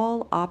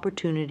all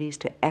opportunities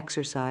to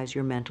exercise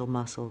your mental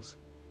muscles.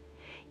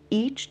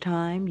 Each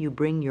time you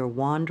bring your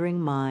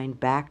wandering mind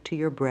back to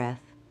your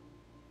breath,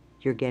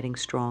 you're getting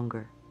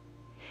stronger.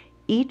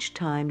 Each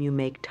time you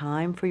make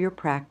time for your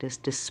practice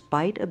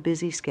despite a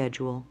busy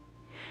schedule,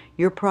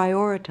 you're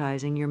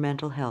prioritizing your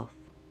mental health.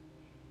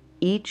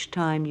 Each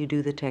time you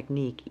do the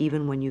technique,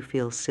 even when you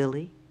feel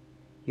silly,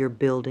 you're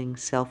building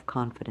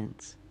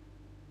self-confidence.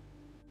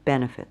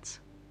 Benefits.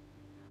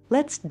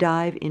 Let's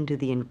dive into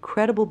the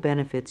incredible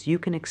benefits you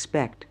can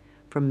expect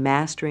from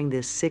mastering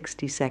this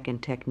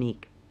 60-second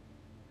technique.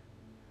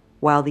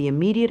 While the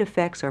immediate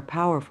effects are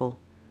powerful,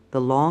 the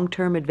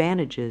long-term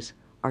advantages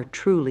are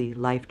truly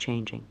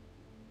life-changing.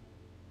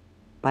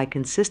 By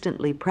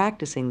consistently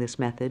practicing this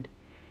method,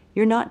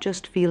 you're not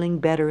just feeling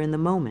better in the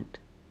moment.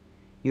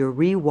 You're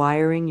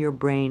rewiring your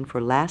brain for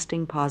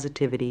lasting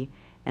positivity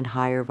and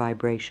higher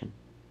vibration.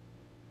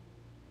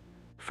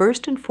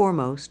 First and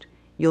foremost,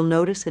 you'll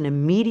notice an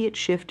immediate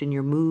shift in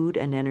your mood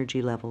and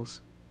energy levels.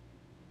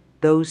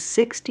 Those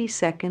 60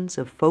 seconds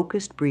of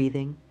focused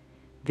breathing,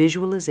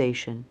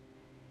 visualization,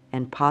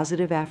 and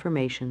positive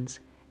affirmations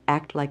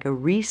act like a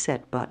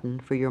reset button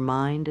for your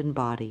mind and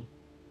body.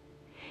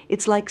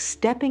 It's like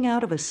stepping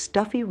out of a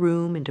stuffy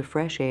room into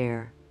fresh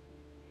air.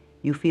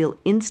 You feel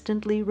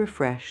instantly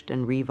refreshed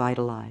and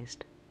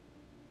revitalized.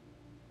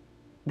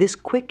 This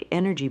quick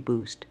energy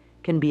boost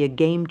can be a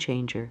game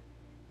changer,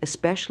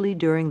 especially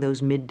during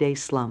those midday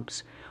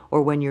slumps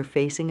or when you're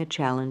facing a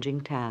challenging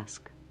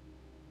task.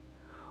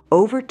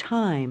 Over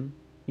time,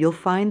 you'll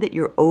find that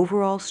your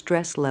overall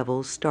stress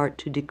levels start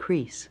to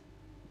decrease.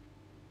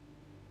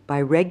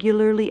 By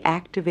regularly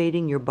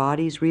activating your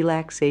body's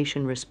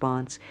relaxation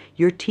response,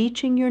 you're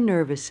teaching your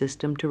nervous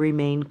system to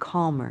remain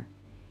calmer,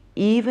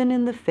 even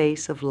in the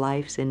face of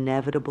life's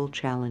inevitable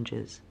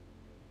challenges.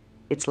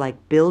 It's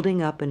like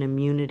building up an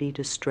immunity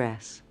to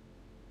stress.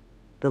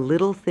 The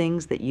little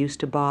things that used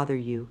to bother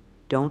you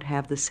don't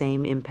have the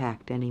same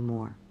impact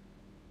anymore.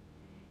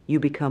 You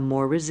become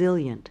more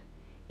resilient,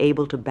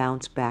 able to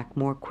bounce back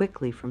more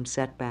quickly from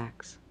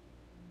setbacks.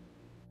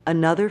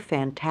 Another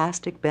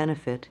fantastic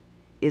benefit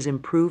is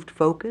improved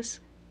focus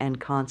and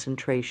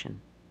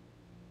concentration.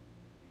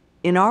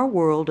 In our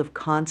world of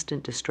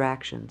constant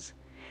distractions,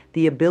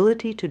 the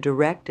ability to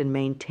direct and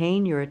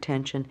maintain your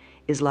attention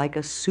is like a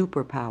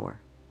superpower.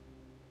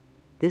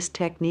 This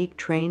technique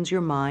trains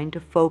your mind to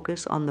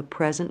focus on the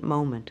present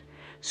moment,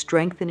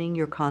 strengthening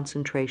your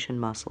concentration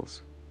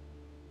muscles.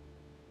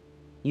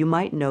 You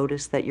might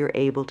notice that you're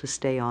able to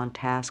stay on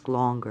task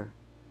longer,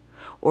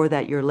 or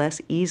that you're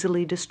less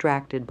easily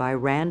distracted by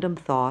random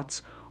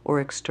thoughts or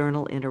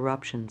external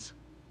interruptions.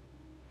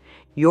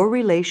 Your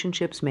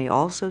relationships may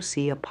also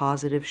see a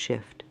positive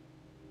shift.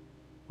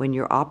 When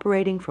you're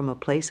operating from a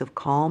place of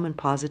calm and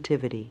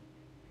positivity,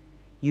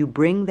 you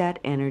bring that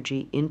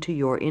energy into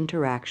your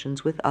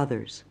interactions with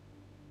others.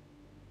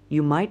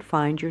 You might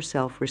find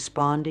yourself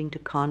responding to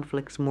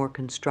conflicts more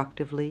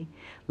constructively,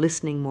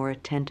 listening more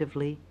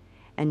attentively,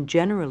 and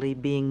generally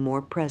being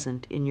more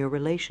present in your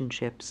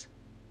relationships.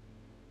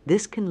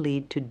 This can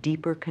lead to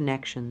deeper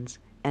connections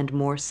and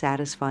more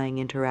satisfying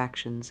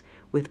interactions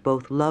with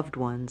both loved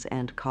ones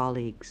and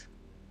colleagues.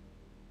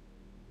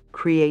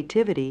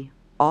 Creativity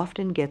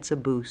often gets a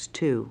boost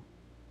too.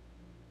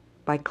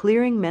 By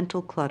clearing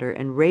mental clutter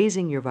and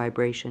raising your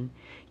vibration,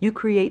 you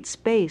create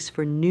space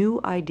for new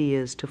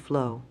ideas to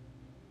flow.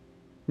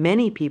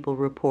 Many people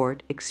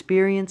report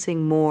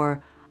experiencing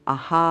more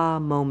aha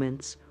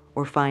moments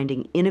or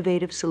finding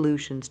innovative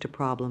solutions to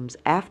problems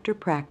after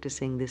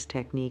practicing this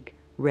technique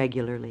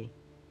regularly.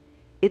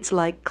 It's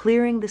like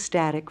clearing the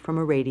static from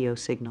a radio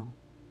signal.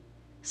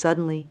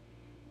 Suddenly,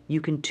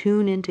 you can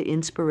tune into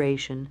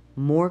inspiration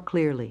more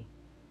clearly.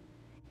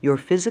 Your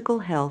physical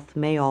health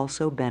may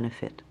also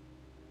benefit.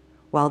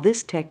 While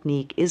this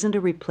technique isn't a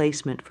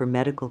replacement for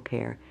medical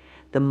care,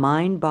 the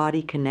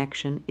mind-body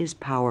connection is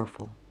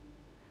powerful.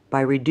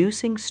 By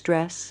reducing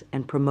stress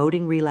and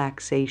promoting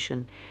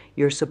relaxation,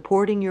 you're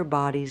supporting your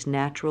body's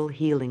natural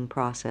healing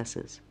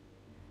processes.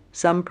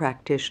 Some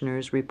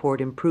practitioners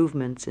report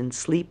improvements in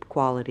sleep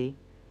quality,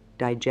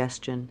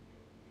 digestion,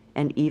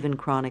 and even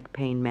chronic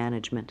pain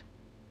management.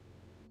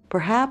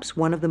 Perhaps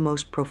one of the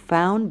most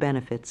profound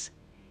benefits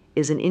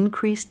is an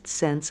increased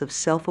sense of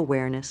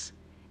self-awareness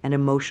and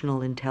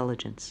emotional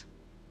intelligence.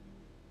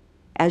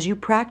 As you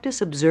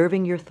practice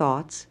observing your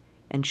thoughts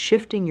and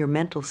shifting your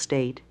mental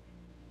state,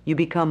 you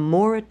become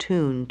more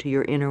attuned to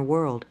your inner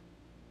world.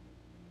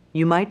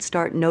 You might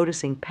start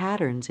noticing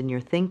patterns in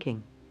your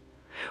thinking,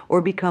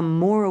 or become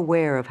more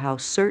aware of how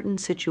certain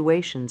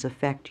situations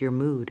affect your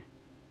mood.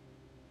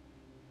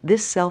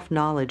 This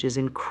self-knowledge is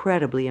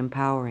incredibly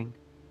empowering,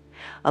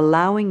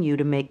 allowing you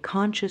to make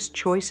conscious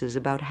choices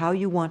about how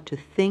you want to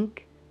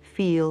think,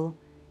 feel,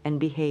 and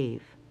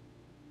behave.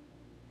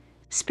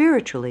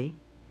 Spiritually,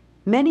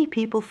 many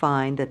people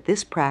find that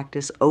this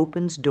practice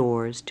opens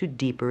doors to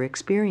deeper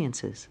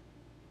experiences.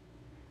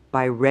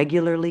 By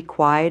regularly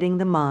quieting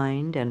the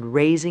mind and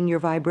raising your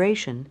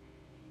vibration,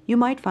 you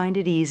might find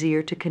it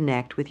easier to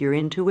connect with your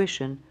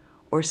intuition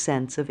or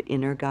sense of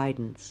inner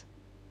guidance.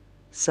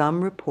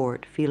 Some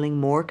report feeling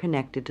more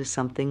connected to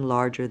something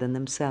larger than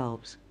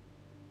themselves,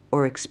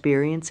 or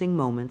experiencing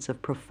moments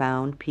of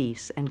profound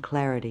peace and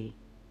clarity.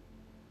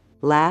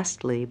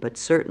 Lastly, but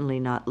certainly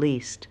not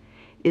least,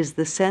 is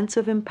the sense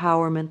of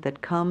empowerment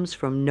that comes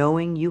from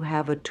knowing you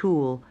have a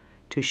tool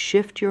to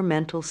shift your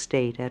mental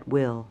state at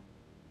will.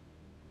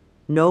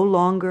 No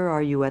longer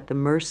are you at the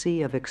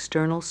mercy of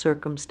external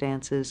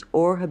circumstances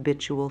or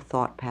habitual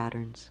thought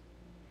patterns.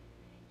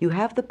 You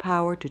have the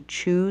power to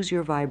choose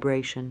your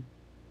vibration,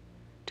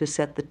 to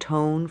set the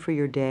tone for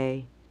your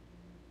day,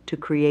 to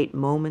create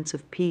moments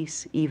of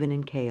peace even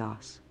in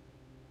chaos.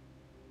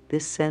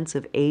 This sense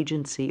of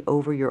agency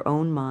over your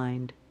own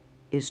mind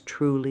is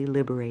truly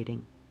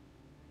liberating.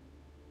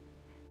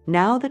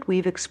 Now that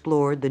we've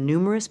explored the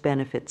numerous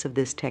benefits of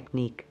this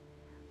technique,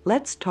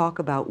 let's talk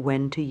about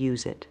when to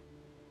use it.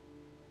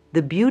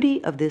 The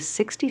beauty of this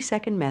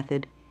 60-second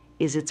method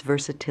is its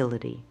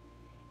versatility.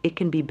 It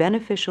can be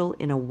beneficial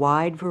in a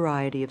wide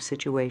variety of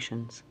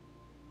situations.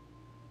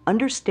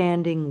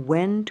 Understanding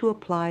when to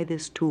apply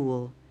this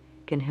tool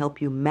can help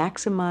you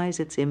maximize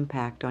its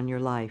impact on your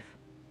life.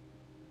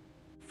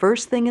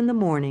 First thing in the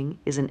morning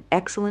is an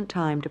excellent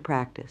time to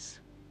practice.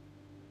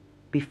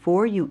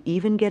 Before you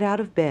even get out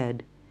of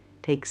bed,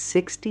 take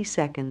 60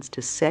 seconds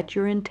to set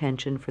your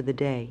intention for the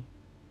day.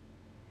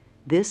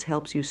 This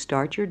helps you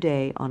start your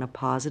day on a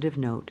positive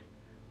note,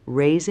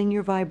 raising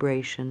your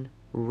vibration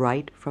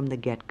right from the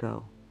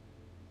get-go.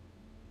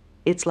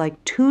 It's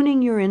like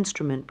tuning your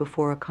instrument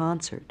before a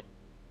concert.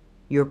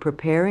 You're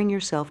preparing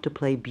yourself to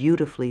play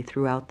beautifully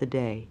throughout the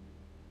day.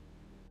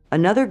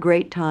 Another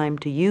great time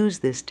to use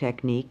this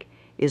technique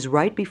is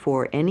right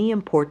before any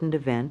important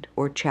event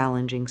or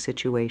challenging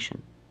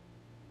situation.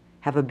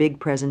 Have a big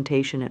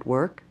presentation at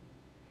work?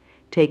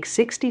 Take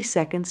 60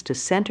 seconds to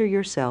center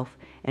yourself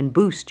and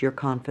boost your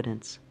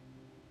confidence.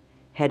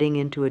 Heading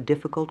into a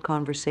difficult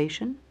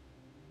conversation?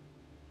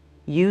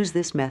 Use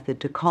this method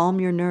to calm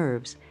your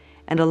nerves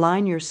and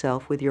align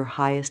yourself with your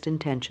highest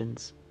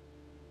intentions.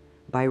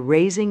 By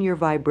raising your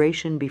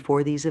vibration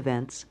before these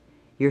events,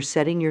 you're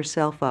setting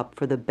yourself up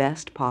for the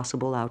best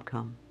possible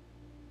outcome.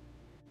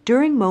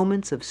 During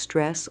moments of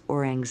stress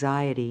or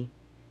anxiety,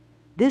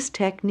 this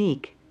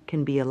technique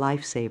can be a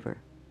lifesaver.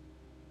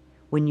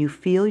 When you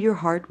feel your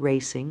heart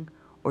racing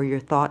or your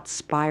thoughts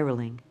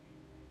spiraling,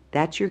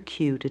 that's your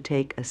cue to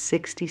take a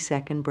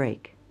 60-second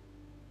break.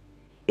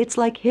 It's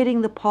like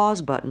hitting the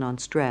pause button on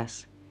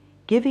stress,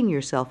 giving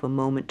yourself a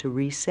moment to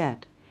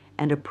reset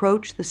and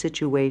approach the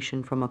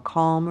situation from a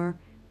calmer,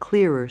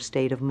 clearer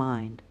state of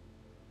mind.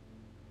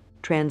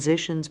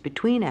 Transitions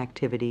between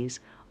activities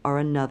are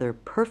another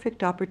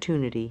perfect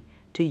opportunity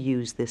to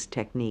use this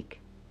technique.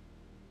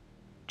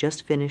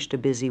 Just finished a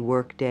busy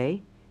work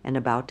day and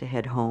about to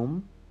head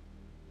home?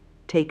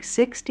 Take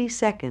 60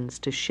 seconds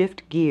to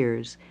shift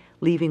gears,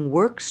 leaving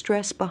work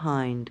stress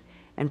behind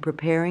and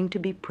preparing to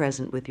be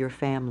present with your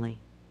family.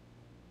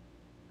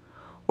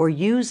 Or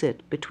use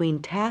it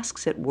between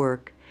tasks at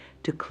work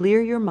to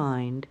clear your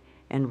mind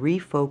and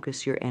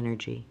refocus your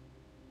energy.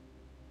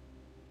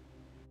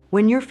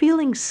 When you're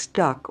feeling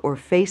stuck or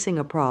facing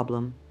a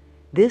problem,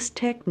 this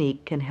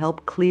technique can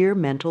help clear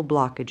mental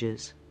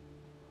blockages.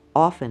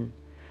 Often,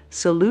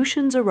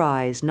 solutions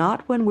arise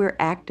not when we're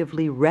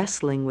actively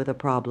wrestling with a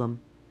problem,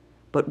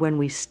 but when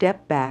we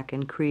step back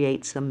and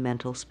create some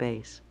mental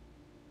space.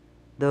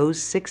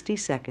 Those 60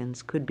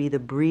 seconds could be the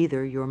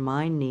breather your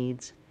mind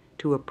needs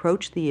to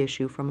approach the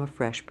issue from a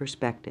fresh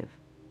perspective.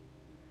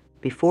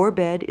 Before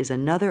bed is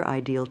another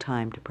ideal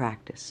time to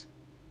practice.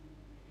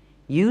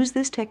 Use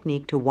this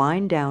technique to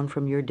wind down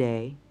from your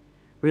day,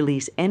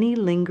 release any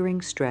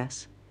lingering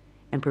stress,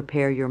 and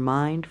prepare your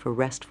mind for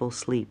restful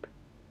sleep.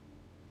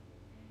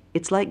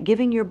 It's like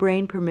giving your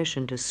brain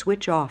permission to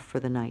switch off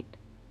for the night.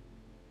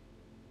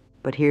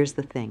 But here's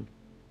the thing.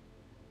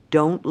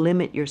 Don't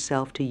limit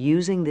yourself to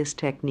using this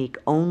technique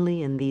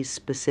only in these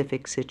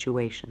specific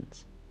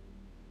situations.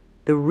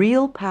 The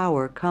real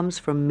power comes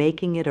from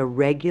making it a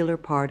regular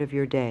part of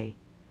your day,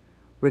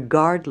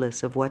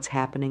 regardless of what's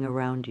happening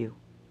around you.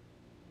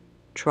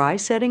 Try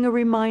setting a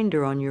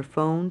reminder on your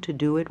phone to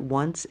do it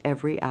once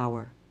every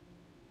hour,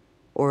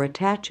 or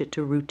attach it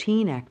to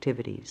routine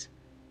activities.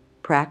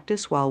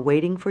 Practice while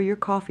waiting for your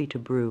coffee to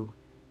brew,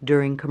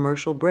 during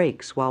commercial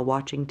breaks while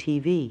watching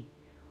TV,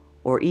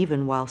 or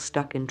even while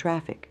stuck in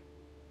traffic,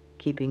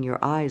 keeping your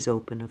eyes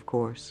open, of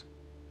course.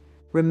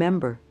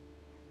 Remember,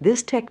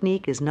 this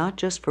technique is not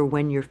just for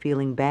when you're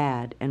feeling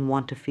bad and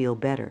want to feel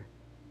better.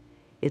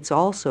 It's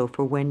also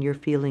for when you're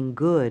feeling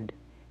good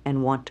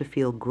and want to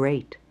feel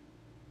great.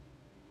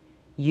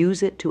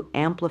 Use it to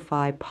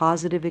amplify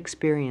positive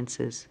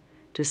experiences,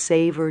 to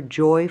savor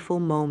joyful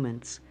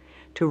moments,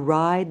 to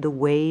ride the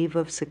wave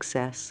of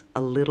success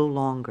a little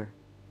longer.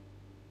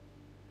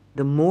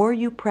 The more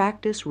you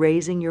practice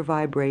raising your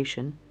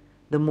vibration,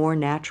 the more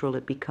natural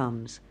it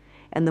becomes,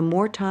 and the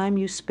more time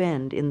you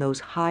spend in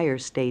those higher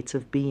states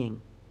of being.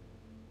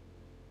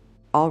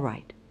 All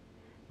right,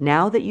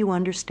 now that you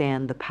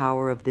understand the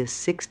power of this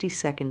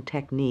 60-second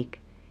technique,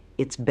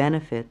 its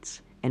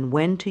benefits, and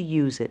when to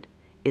use it,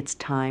 it's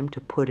time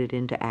to put it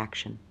into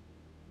action.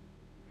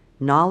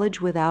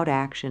 Knowledge without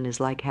action is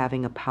like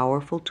having a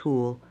powerful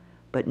tool,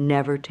 but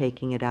never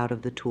taking it out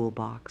of the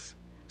toolbox.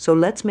 So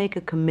let's make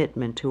a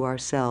commitment to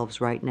ourselves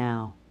right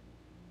now.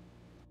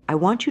 I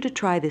want you to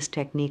try this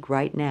technique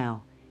right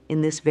now,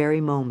 in this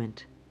very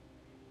moment.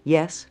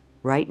 Yes,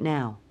 right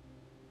now.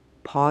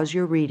 Pause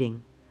your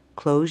reading,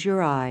 close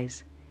your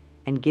eyes,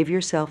 and give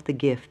yourself the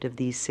gift of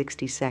these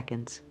 60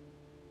 seconds.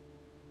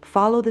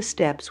 Follow the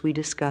steps we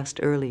discussed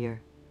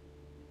earlier.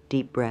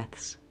 Deep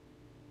breaths.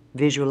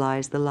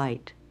 Visualize the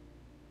light.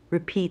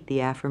 Repeat the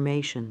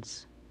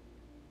affirmations.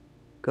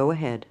 Go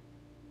ahead.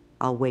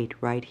 I'll wait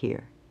right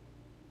here.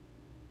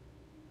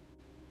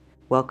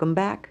 Welcome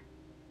back.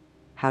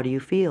 How do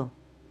you feel?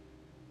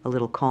 A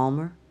little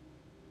calmer?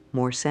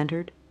 More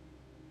centered?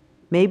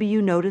 Maybe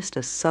you noticed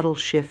a subtle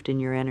shift in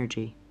your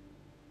energy.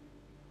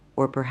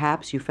 Or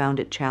perhaps you found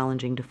it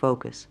challenging to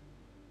focus.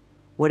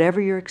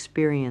 Whatever your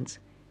experience,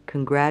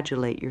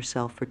 congratulate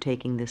yourself for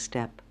taking this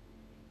step.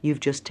 You've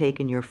just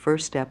taken your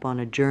first step on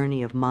a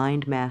journey of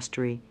mind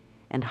mastery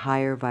and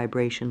higher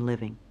vibration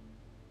living.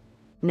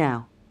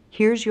 Now,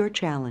 here's your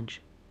challenge.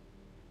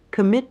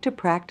 Commit to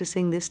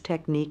practicing this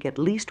technique at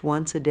least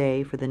once a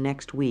day for the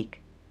next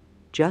week.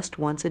 Just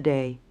once a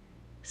day,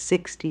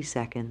 60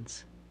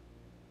 seconds.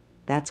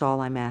 That's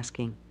all I'm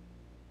asking.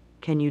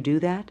 Can you do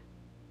that?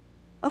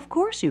 Of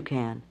course you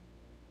can.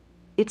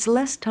 It's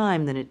less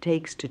time than it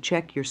takes to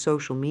check your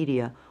social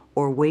media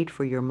or wait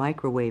for your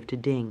microwave to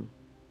ding.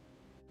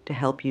 To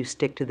help you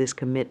stick to this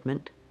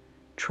commitment,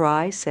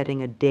 try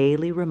setting a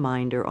daily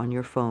reminder on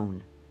your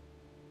phone.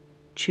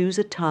 Choose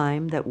a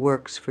time that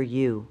works for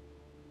you.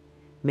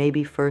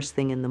 Maybe first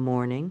thing in the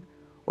morning,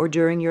 or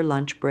during your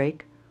lunch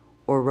break,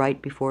 or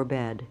right before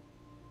bed.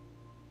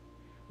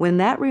 When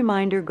that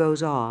reminder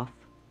goes off,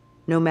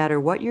 no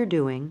matter what you're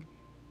doing,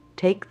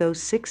 take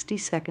those 60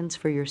 seconds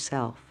for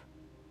yourself.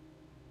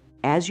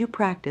 As you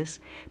practice,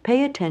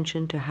 pay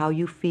attention to how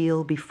you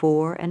feel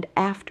before and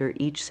after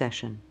each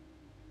session.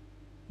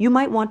 You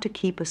might want to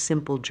keep a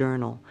simple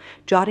journal,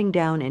 jotting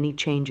down any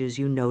changes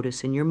you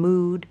notice in your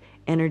mood,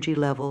 energy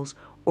levels,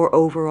 or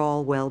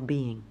overall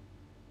well-being.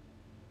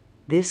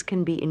 This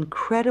can be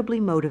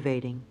incredibly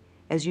motivating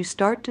as you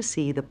start to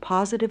see the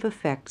positive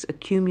effects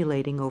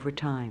accumulating over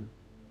time.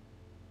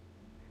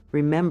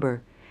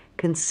 Remember,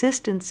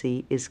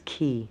 consistency is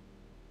key.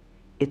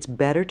 It's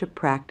better to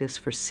practice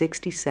for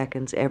 60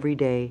 seconds every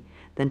day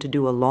than to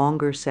do a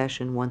longer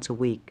session once a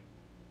week.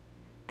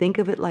 Think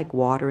of it like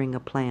watering a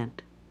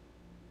plant.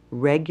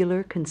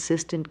 Regular,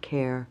 consistent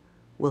care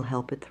will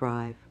help it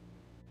thrive.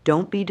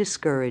 Don't be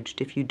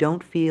discouraged if you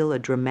don't feel a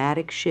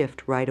dramatic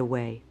shift right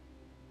away.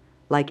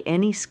 Like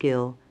any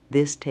skill,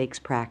 this takes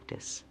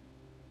practice.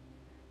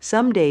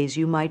 Some days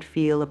you might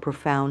feel a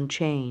profound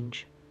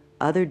change.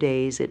 Other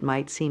days it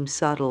might seem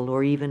subtle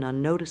or even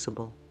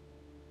unnoticeable.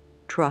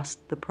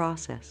 Trust the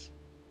process.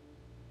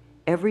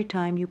 Every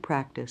time you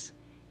practice,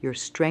 you're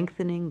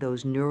strengthening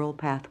those neural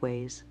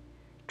pathways,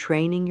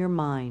 training your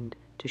mind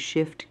to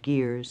shift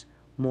gears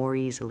more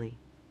easily.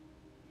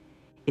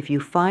 If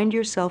you find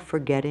yourself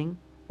forgetting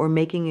or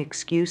making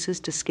excuses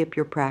to skip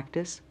your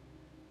practice,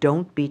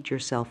 don't beat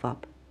yourself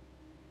up.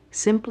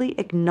 Simply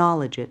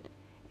acknowledge it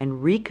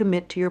and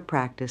recommit to your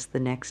practice the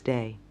next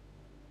day.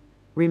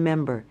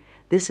 Remember,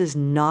 this is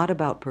not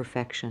about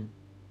perfection.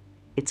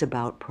 It's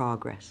about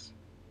progress.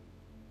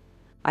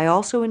 I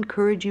also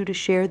encourage you to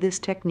share this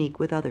technique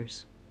with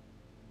others.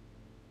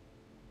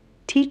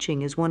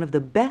 Teaching is one of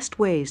the best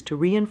ways to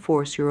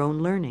reinforce your own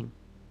learning.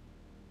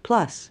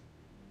 Plus,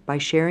 By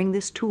sharing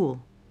this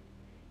tool,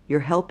 you're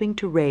helping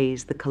to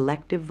raise the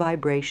collective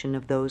vibration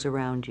of those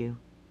around you.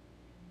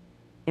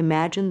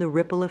 Imagine the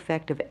ripple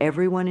effect of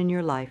everyone in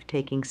your life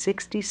taking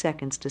 60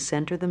 seconds to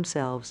center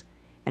themselves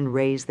and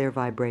raise their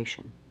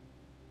vibration.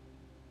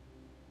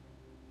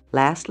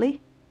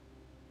 Lastly,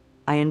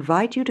 I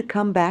invite you to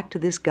come back to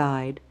this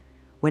guide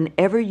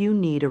whenever you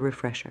need a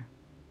refresher.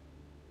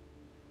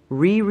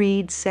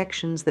 Reread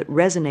sections that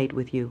resonate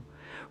with you,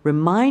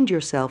 remind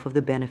yourself of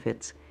the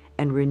benefits,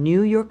 and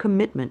renew your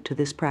commitment to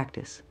this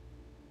practice.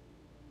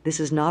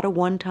 This is not a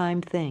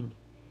one-time thing.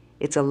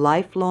 It's a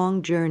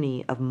lifelong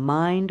journey of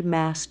mind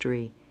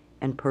mastery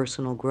and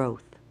personal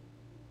growth.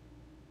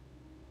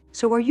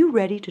 So are you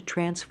ready to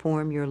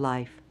transform your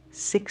life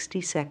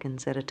 60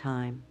 seconds at a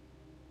time?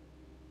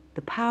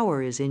 The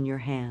power is in your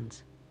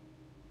hands,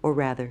 or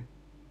rather,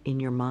 in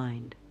your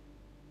mind.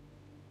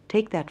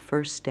 Take that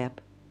first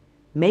step,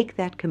 make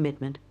that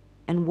commitment,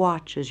 and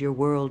watch as your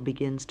world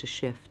begins to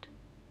shift.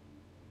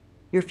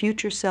 Your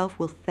future self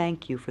will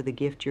thank you for the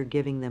gift you're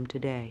giving them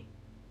today.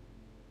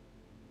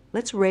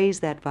 Let's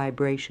raise that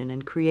vibration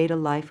and create a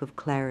life of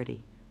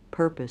clarity,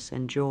 purpose,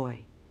 and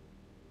joy.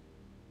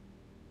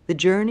 The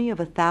journey of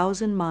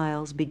 1,000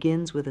 miles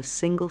begins with a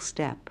single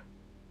step,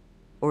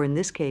 or in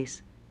this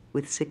case,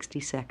 with 60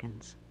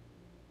 seconds.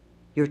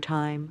 Your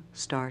time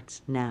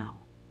starts now.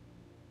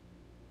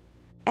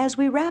 As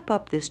we wrap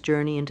up this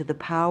journey into the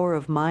power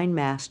of mind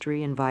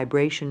mastery and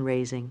vibration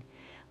raising,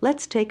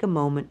 let's take a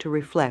moment to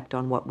reflect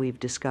on what we've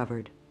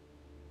discovered.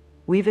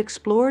 We've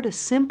explored a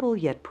simple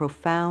yet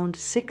profound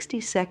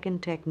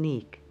 60-second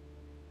technique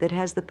that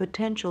has the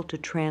potential to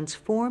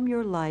transform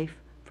your life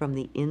from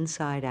the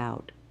inside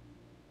out.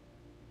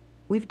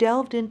 We've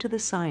delved into the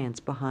science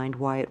behind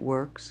why it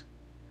works,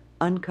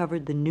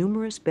 uncovered the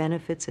numerous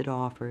benefits it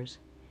offers,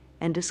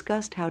 and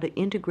discussed how to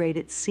integrate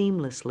it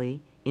seamlessly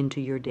into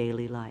your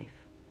daily life.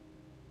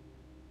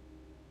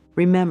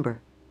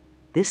 Remember,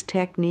 this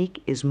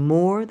technique is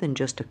more than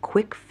just a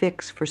quick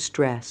fix for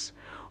stress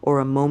or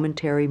a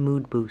momentary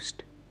mood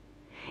boost.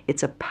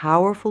 It's a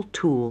powerful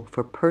tool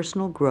for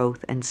personal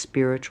growth and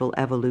spiritual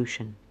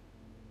evolution.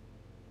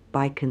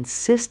 By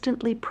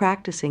consistently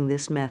practicing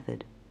this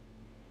method,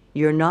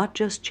 you're not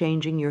just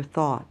changing your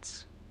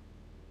thoughts,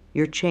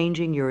 you're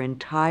changing your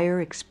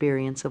entire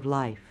experience of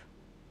life.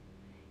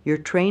 You're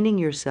training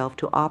yourself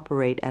to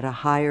operate at a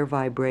higher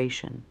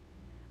vibration,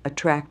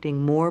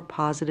 attracting more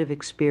positive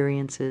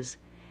experiences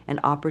and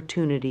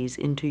opportunities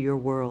into your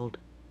world.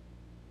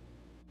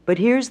 But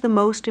here's the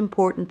most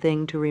important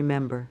thing to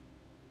remember.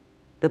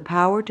 The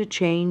power to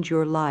change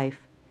your life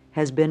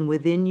has been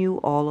within you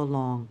all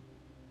along.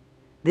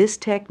 This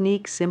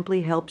technique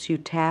simply helps you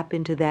tap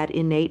into that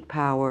innate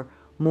power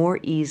more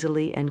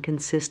easily and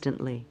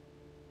consistently.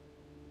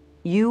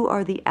 You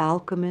are the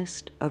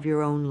alchemist of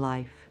your own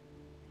life,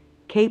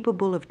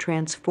 capable of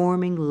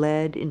transforming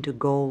lead into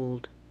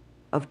gold,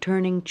 of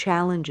turning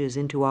challenges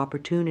into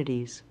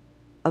opportunities,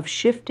 of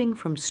shifting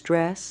from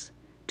stress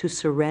to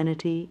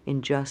serenity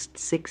in just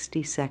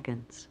 60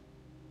 seconds.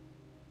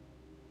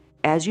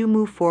 As you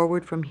move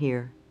forward from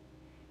here,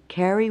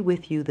 carry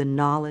with you the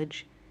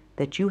knowledge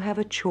that you have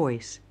a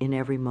choice in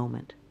every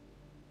moment.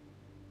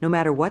 No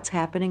matter what's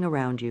happening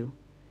around you,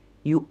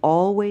 you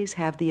always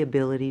have the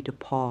ability to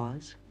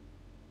pause,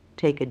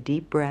 take a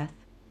deep breath,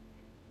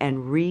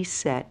 and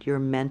reset your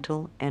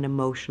mental and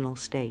emotional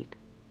state.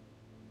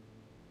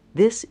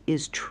 This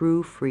is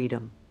true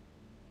freedom,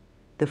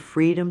 the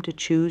freedom to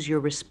choose your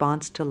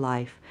response to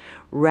life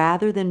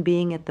rather than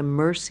being at the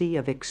mercy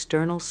of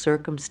external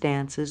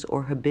circumstances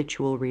or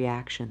habitual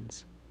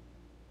reactions.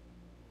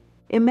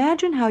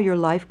 Imagine how your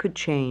life could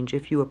change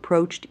if you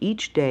approached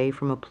each day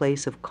from a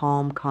place of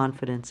calm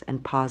confidence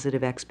and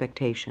positive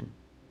expectation.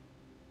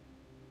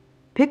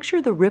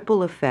 Picture the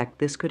ripple effect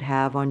this could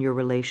have on your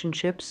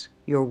relationships,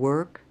 your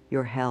work,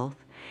 your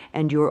health,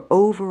 and your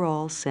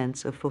overall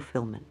sense of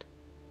fulfillment.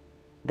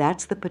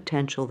 That's the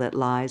potential that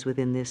lies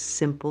within this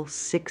simple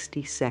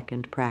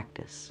 60-second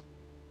practice.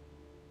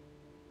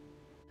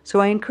 So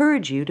I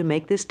encourage you to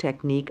make this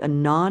technique a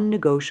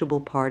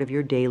non-negotiable part of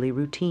your daily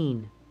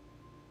routine.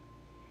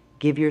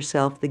 Give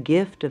yourself the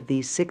gift of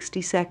these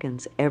 60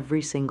 seconds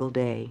every single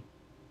day.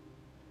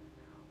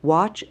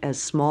 Watch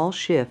as small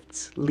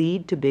shifts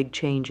lead to big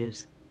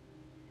changes.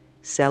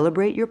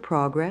 Celebrate your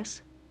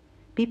progress,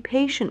 be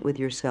patient with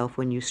yourself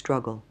when you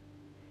struggle,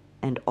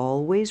 and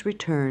always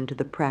return to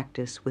the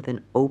practice with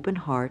an open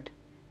heart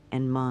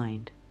and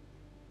mind.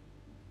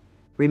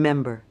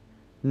 Remember,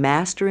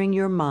 mastering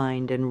your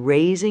mind and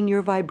raising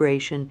your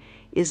vibration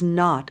is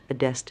not a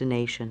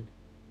destination.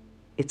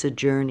 It's a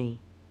journey.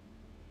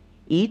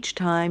 Each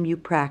time you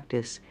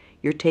practice,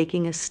 you're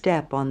taking a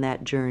step on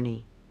that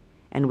journey,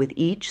 and with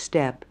each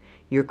step,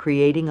 you're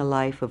creating a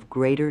life of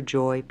greater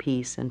joy,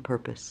 peace, and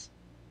purpose.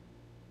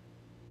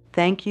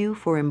 Thank you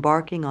for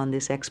embarking on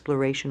this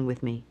exploration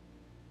with me.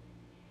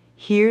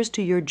 Here's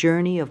to your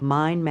journey of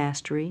mind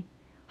mastery,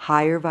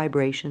 higher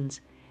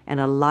vibrations, and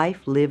a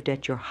life lived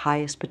at your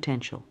highest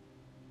potential.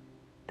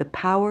 The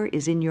power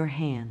is in your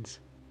hands,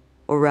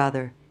 or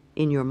rather,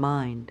 in your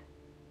mind.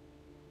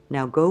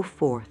 Now go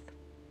forth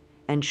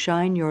and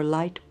shine your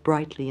light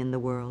brightly in the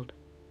world,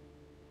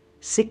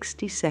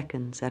 60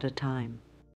 seconds at a time.